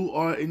subdue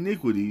our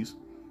iniquities,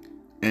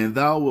 and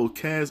thou wilt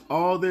cast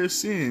all their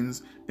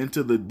sins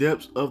into the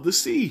depths of the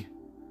sea,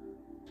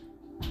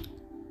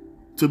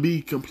 to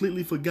be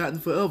completely forgotten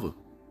forever.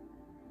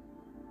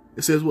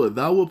 It says what?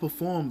 Thou wilt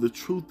perform the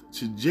truth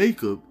to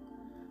Jacob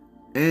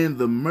and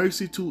the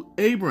mercy to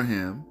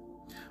Abraham,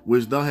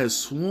 which thou hast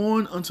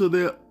sworn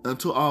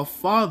unto our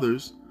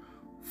fathers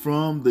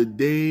from the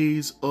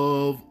days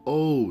of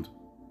old.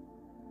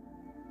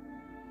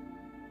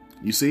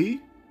 You see?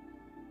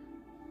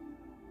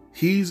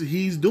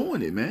 He's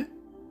doing it, man.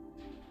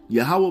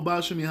 Yahweh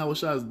Ba'ashem Yahweh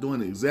Shai is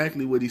doing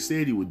exactly what he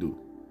said he would do.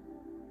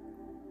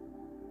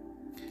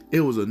 It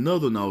was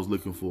another one I was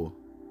looking for,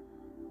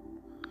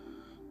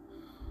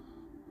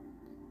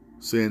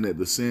 saying that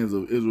the sins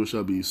of Israel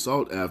shall be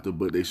sought after,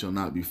 but they shall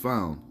not be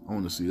found. I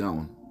want to see that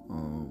one.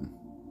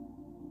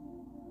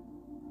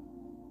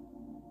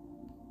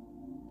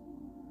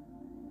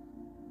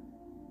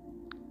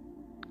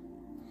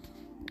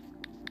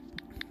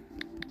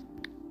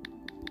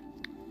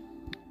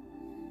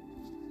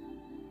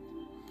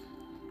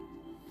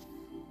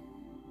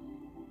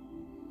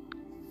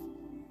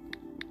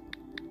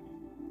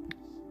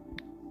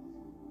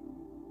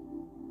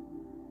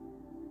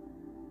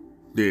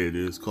 There it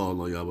is. Call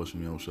Allah Yahweh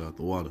Shem Yahushua out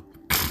the water.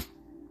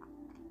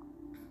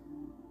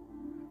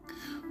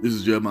 This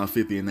is Jeremiah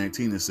 50 and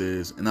 19. It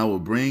says, "And I will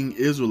bring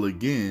Israel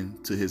again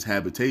to his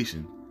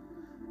habitation,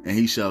 and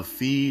he shall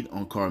feed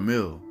on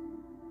Carmel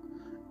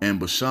and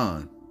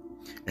Bashan,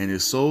 and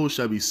his soul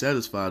shall be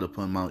satisfied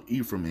upon Mount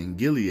Ephraim and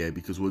Gilead,"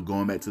 because we're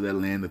going back to that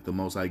land that the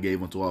Most High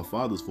gave unto our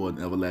fathers for an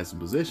everlasting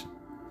possession.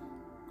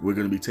 We're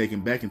going to be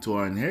taken back into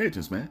our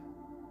inheritance, man.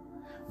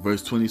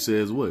 Verse 20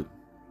 says what?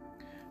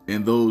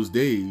 "In those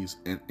days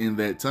and in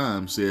that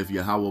time, saith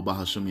Yahweh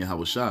Bahashem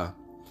Yahushua,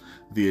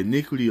 the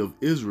iniquity of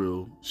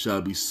Israel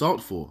shall be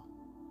sought for,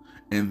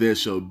 and there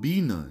shall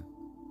be none,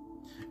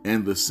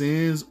 and the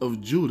sins of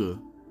Judah,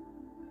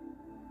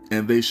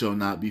 and they shall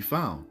not be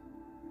found.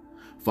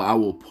 For I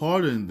will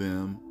pardon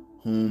them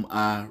whom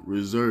I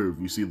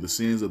reserve." You see, the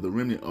sins of the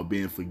remnant are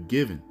being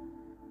forgiven,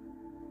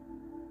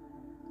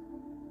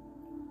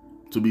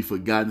 to be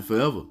forgotten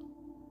forever.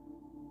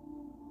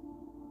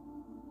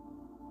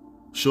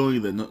 Showing you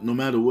that no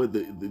matter what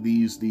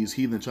these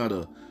heathen try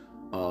to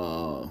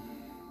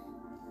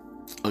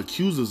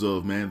accuse us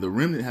of, man, the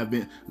remnant have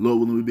been,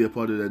 Lord willing we be a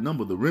part of that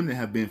number, the remnant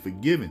have been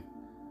forgiven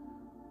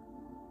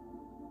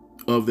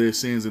of their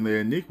sins and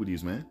their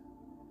iniquities, man.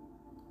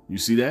 You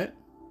see that?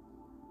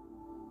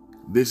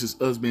 This is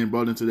us being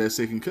brought into that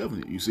second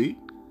covenant, you see?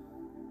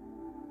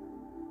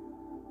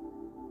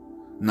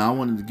 Now I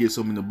wanted to get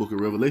some in the book of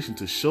Revelation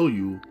to show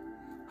you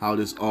how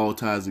this all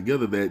ties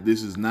together, that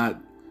this is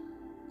not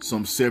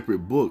some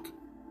separate book.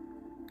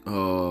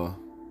 And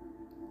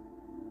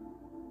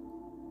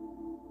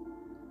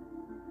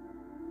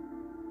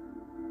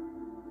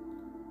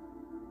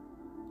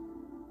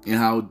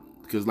how,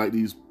 because like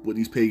what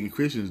these pagan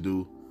Christians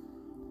do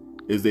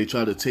is they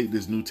try to take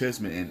this New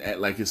Testament and act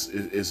like it's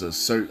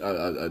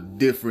a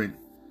different,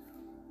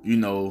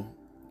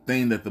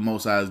 thing that the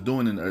Most High is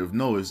doing in the earth.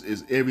 No,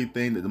 it's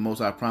everything that the Most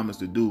High promised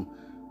to do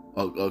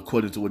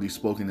according to what He's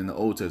spoken in the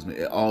Old Testament.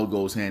 It all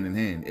goes hand in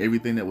hand.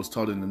 Everything that was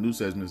taught in the New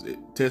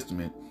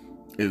Testament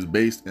is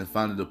based and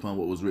founded upon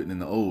what was written in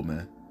the Old,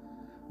 man.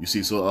 You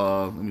see,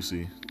 so let me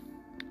see.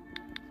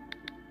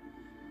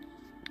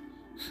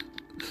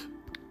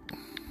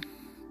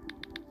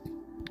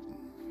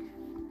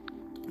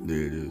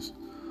 There it is.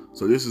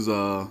 So this is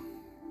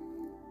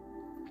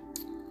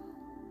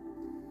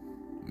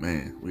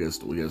man, we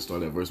gotta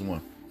start at verse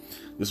 1.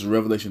 This is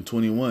Revelation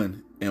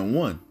 21 and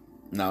 1.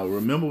 Now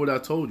remember what I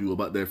told you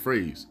about that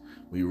phrase.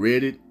 We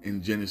read it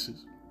in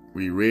Genesis,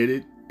 we read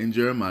it in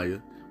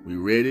Jeremiah, we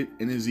read it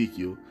in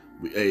Ezekiel.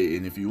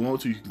 And if you want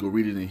to, you can go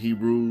read it in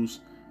Hebrews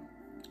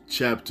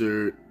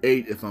chapter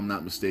 8, if I'm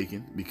not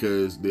mistaken,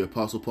 because the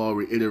Apostle Paul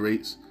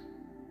reiterates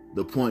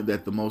the point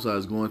that the Most High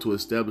is going to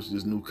establish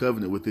this new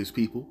covenant with His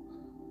people.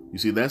 You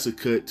see, that's a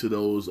cut to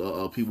those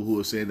people who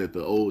are saying that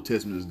the Old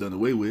Testament is done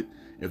away with.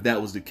 If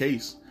that was the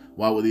case,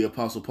 why would the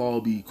Apostle Paul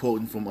be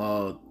quoting from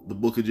the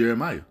book of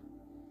Jeremiah?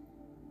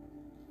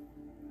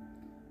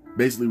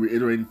 Basically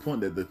reiterating the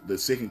point that the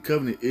second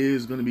covenant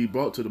is going to be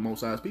brought to the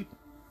Most High's people.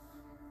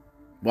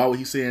 Why would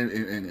he say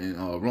in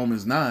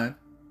Romans 9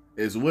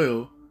 as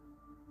well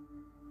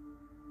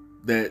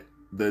that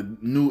the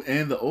new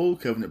and the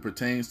old covenant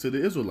pertains to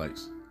the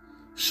Israelites?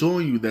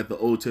 Showing you that the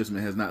Old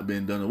Testament has not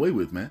been done away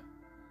with, man.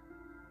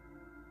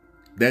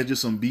 That's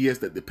just some BS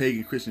that the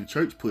pagan Christian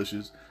church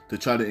pushes to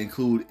try to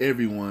include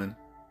everyone,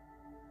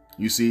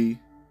 you see,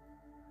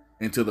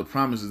 into the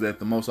promises that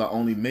the Most High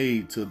only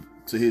made to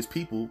His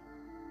people,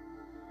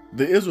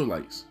 the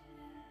Israelites.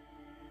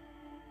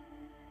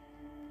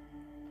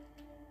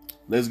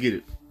 Let's get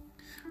it.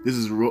 This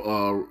is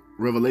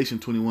Revelation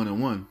 21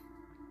 and 1.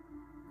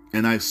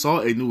 "And I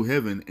saw a new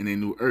heaven and a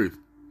new earth.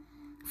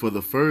 For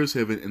the first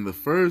heaven and the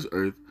first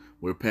earth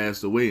were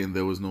passed away, and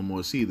there was no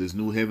more sea." This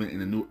new heaven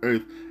and the new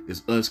earth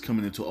is us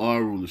coming into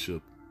our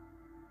rulership.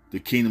 The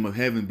kingdom of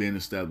heaven being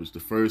established. The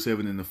first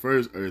heaven and the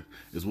first earth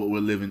is what we're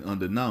living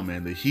under now,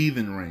 man. The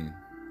heathen reign.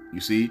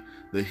 You see?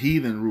 The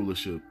heathen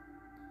rulership.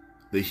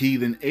 The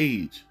heathen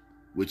age,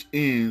 which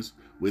ends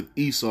with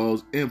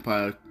Esau's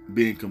empire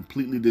being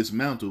completely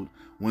dismantled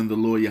when the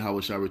Lord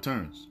Yahushua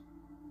returns.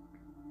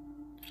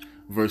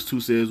 Verse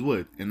 2 says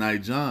what? "And I,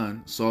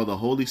 John, saw the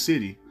holy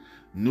city,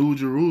 New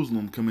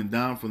Jerusalem, coming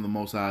down from the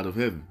Most High of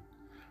heaven,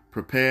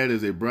 prepared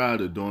as a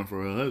bride adorned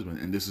for her husband."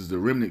 And this is the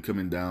remnant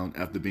coming down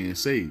after being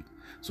saved.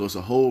 So it's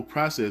a whole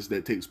process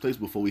that takes place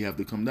before we have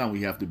to come down.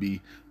 We have to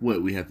be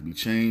what? We have to be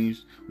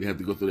changed. We have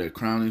to go through that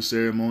crowning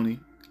ceremony.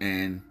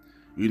 And,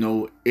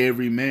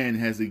 every man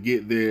has to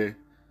get their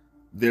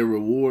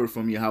reward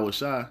from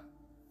Yahushua.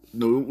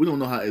 No, we don't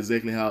know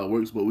exactly how it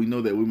works, but we know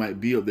that we might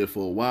be up there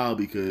for a while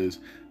because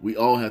we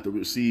all have to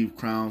receive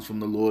crowns from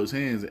the Lord's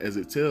hands, as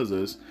it tells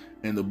us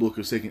in the book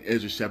of 2nd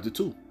Ezra chapter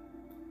 2.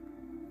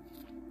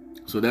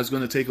 So that's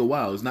going to take a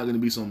while. It's not going to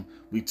be some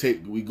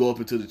we go up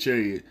into the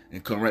chariot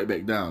and come right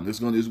back down. We're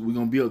going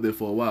to be up there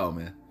for a while,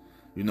 man.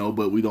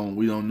 But we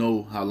don't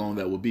know how long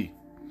that will be.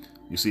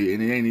 You see,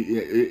 and it ain't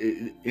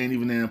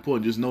even that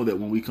important. Just know that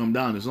when we come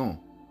down, it's on.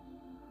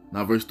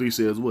 Now verse 3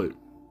 says what?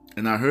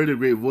 "And I heard a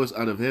great voice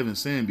out of heaven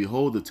saying,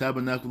 Behold, the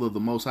tabernacle of the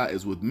Most High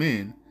is with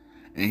men,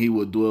 and he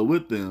will dwell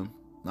with them.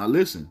 Now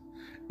listen,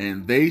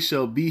 and they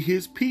shall be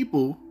his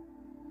people,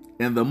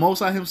 and the Most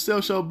High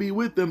himself shall be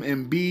with them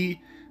and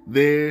be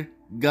their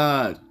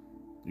God.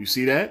 You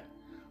see that?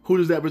 Who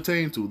does that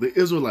pertain to? The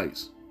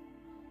Israelites.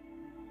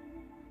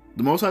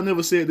 The Most High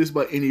never said this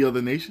about any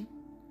other nation.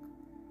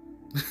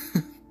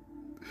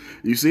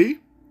 You see?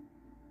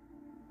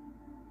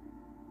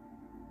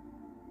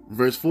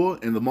 Verse 4,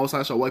 and the Most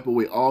High shall wipe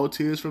away all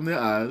tears from their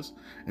eyes,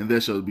 and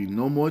there shall be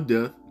no more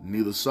death,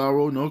 neither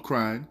sorrow nor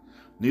crying,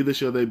 neither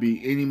shall there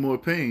be any more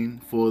pain,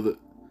 for the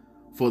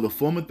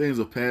former things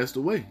have passed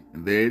away.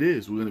 And there it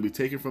is. We're going to be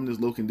taken from this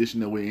low condition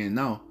that we're in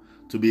now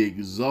to be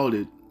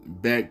exalted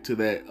back to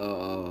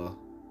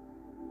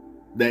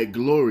that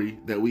glory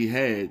that we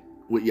had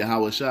with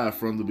Yahweh Shai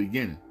from the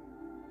beginning.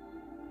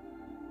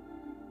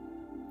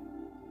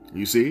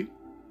 You see?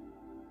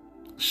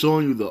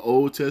 Showing you the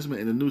Old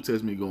Testament and the New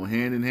Testament going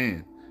hand in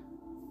hand.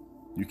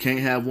 You can't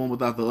have one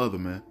without the other,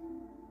 man.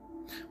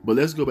 But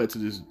let's go back to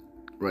this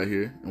right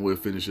here and we'll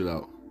finish it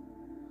out.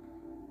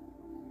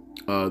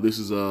 This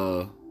is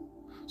so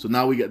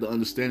now we got the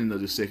understanding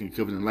of the second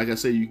covenant. Like I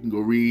said, you can go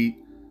read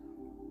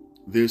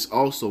this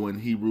also in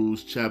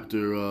Hebrews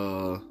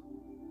chapter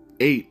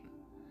 8,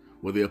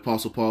 where the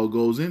Apostle Paul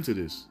goes into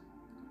this,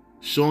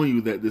 showing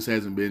you that this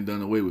hasn't been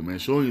done away with, man.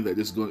 Showing you that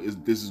this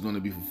is going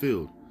to be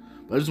fulfilled.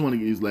 But I just want to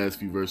get these last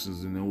few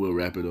verses and then we'll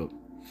wrap it up.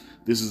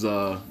 This is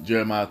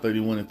Jeremiah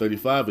 31 and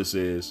 35. It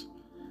says,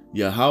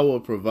 Yahweh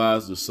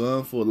provides the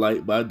sun for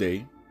light by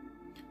day,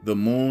 the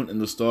moon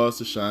and the stars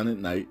to shine at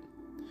night.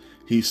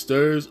 He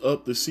stirs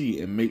up the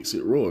sea and makes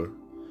it roar.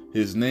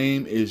 His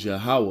name is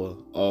Yahweh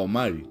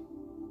Almighty.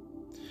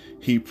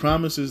 He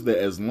promises that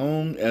as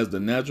long as the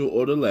natural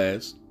order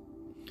lasts,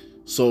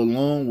 so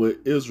long will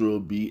Israel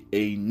be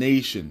a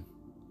nation.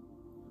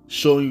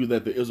 Showing you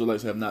that the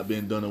Israelites have not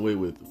been done away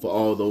with, for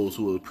all those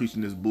who are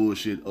preaching this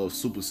bullshit of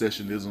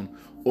supersessionism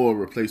or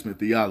replacement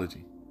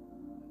theology.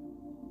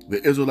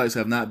 The Israelites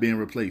have not been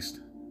replaced.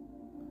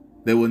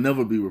 They will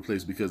never be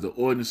replaced, because the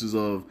ordinances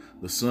of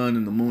the sun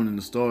and the moon and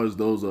the stars,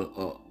 those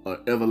are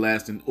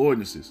everlasting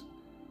ordinances.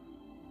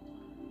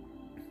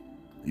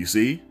 You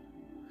see?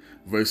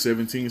 Verse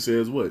 17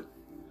 says what?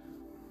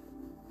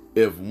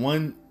 If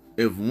one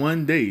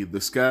day the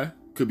sky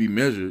could be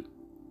measured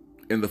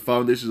and the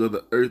foundations of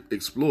the earth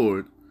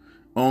explored,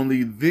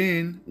 only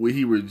then will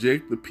he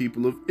reject the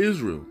people of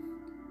Israel,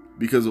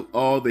 because of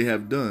all they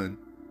have done.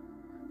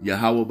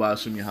 Yahweh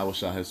Ba'ashem Yahweh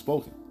Shah has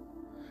spoken.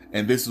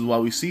 And this is why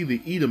we see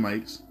the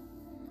Edomites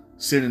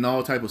sending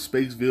all type of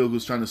space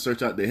vehicles trying to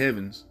search out the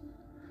heavens,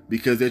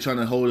 because they're trying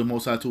to hold the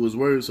Most High to his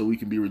word so we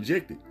can be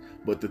rejected.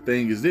 But the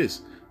thing is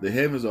this, the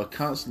heavens are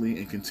constantly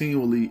and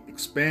continually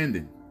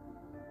expanding.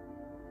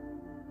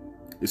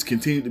 It's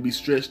continued to be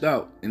stretched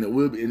out, and it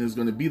will be, and it's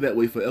going to be that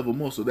way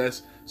forevermore. So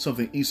that's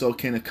something Esau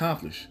can't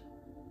accomplish.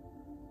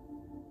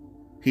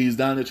 He's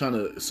down there trying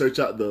to search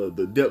out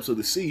the depths of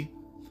the sea,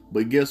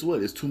 but guess what?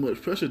 There's too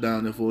much pressure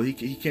down there for he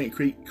can't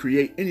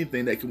create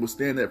anything that can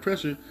withstand that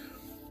pressure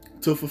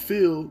to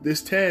fulfill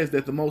this task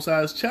that the Most High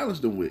has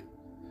challenged him with.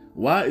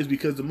 Why? Is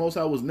because the Most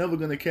High was never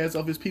going to cast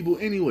off his people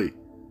anyway.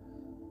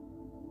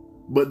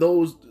 But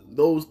those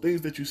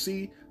things that you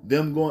see,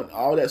 them going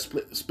all that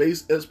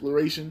space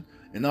exploration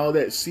and all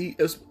that sea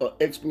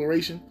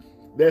exploration,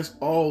 that's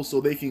all so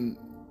they can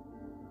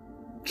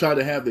try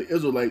to have the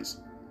Israelites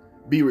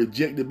be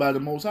rejected by the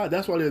Most High.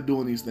 That's why they're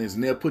doing these things,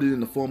 and they'll put it in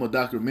the form of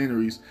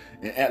documentaries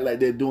and act like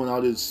they're doing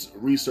all this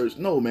research.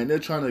 No, man, they're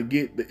trying to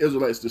get the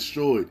Israelites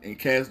destroyed and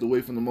cast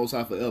away from the Most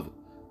High forever.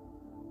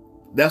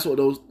 That's what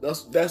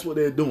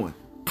they're doing.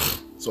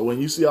 So when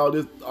you see all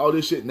this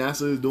shit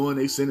NASA is doing,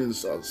 they sending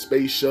a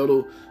space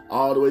shuttle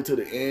all the way to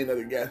the end of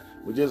the gas.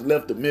 We just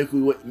left the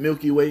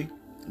Milky Way.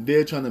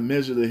 They're trying to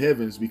measure the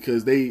heavens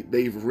because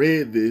they've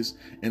read this,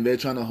 and they're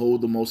trying to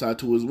hold the Most High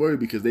to his word,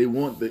 because they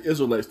want the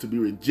Israelites to be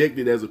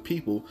rejected as a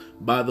people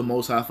by the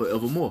Most High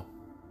forevermore.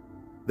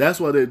 That's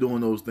why they're doing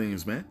those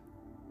things, man.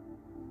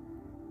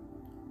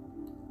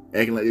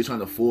 Acting like they're trying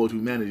to forge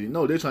humanity.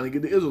 No, they're trying to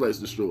get the Israelites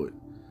destroyed.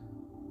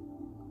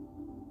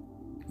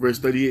 Verse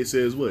 38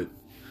 says what?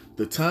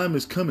 The time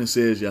is coming,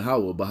 says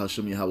Yahweh,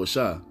 Bahashem Yahweh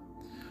Shah,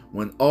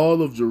 when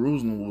all of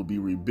Jerusalem will be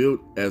rebuilt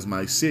as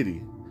my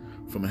city,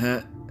 from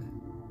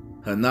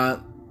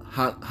Hananel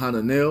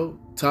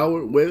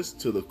Tower west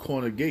to the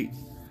corner gate,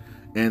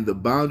 and the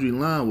boundary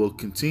line will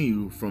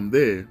continue from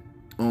there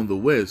on the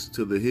west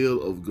to the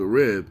hill of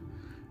Gareb,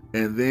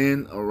 and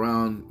then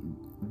around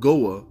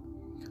Goa,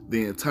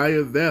 the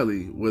entire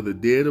valley where the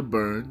dead are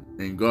burned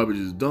and garbage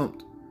is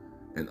dumped,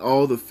 and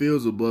all the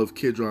fields above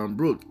Kidron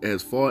Brook,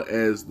 as far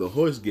as the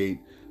horse gate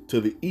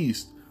to the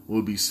east,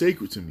 will be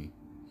sacred to me.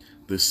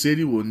 The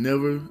city will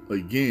never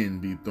again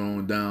be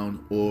thrown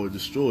down or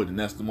destroyed. And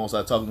that's the Most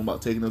High talking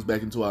about, taking us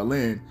back into our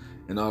land,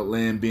 and our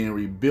land being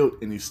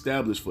rebuilt and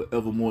established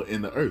forevermore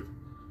in the earth.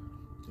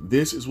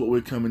 This is what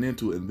we're coming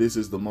into, and this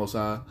is the Most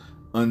High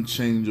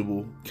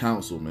unchangeable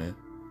counsel, man.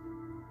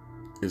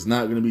 It's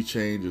not going to be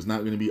changed. It's not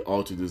going to be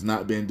altered. It's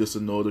not being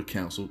disannulled or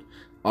canceled.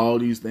 All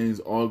these things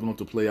are going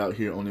to play out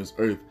here on this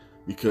earth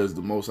because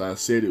the Most High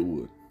said it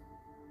would.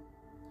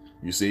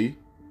 You see?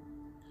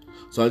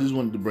 So I just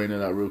wanted to bring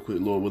that out real quick.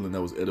 Lord willing,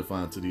 that was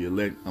edifying to the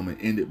elect. I'm going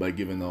to end it by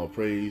giving all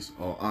praise,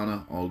 all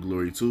honor, all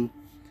glory to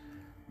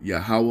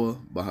Yahweh,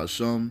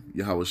 Bahasham,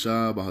 Yahweh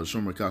Shah,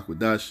 Bahasham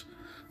Rakakwadash.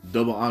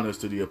 Double honors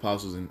to the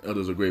apostles and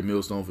elders of Great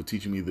Millstone for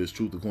teaching me this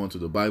truth according to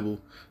the Bible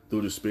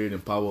through the spirit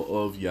and power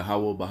of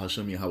Yahweh,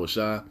 Bahasham, Yahweh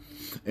Shah.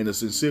 And a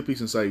sincere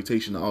peace and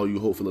salutation to all you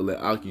hopeful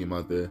elect Akim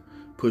out there,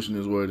 pushing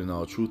his word in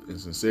all truth and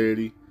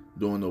sincerity,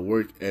 doing the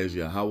work as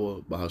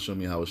Yahweh,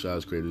 Bahasham, Yahweh Shah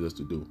has created us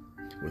to do.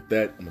 With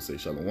that, I'm going to say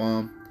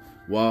Shalom,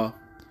 Wa,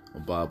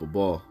 Abba,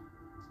 Baba.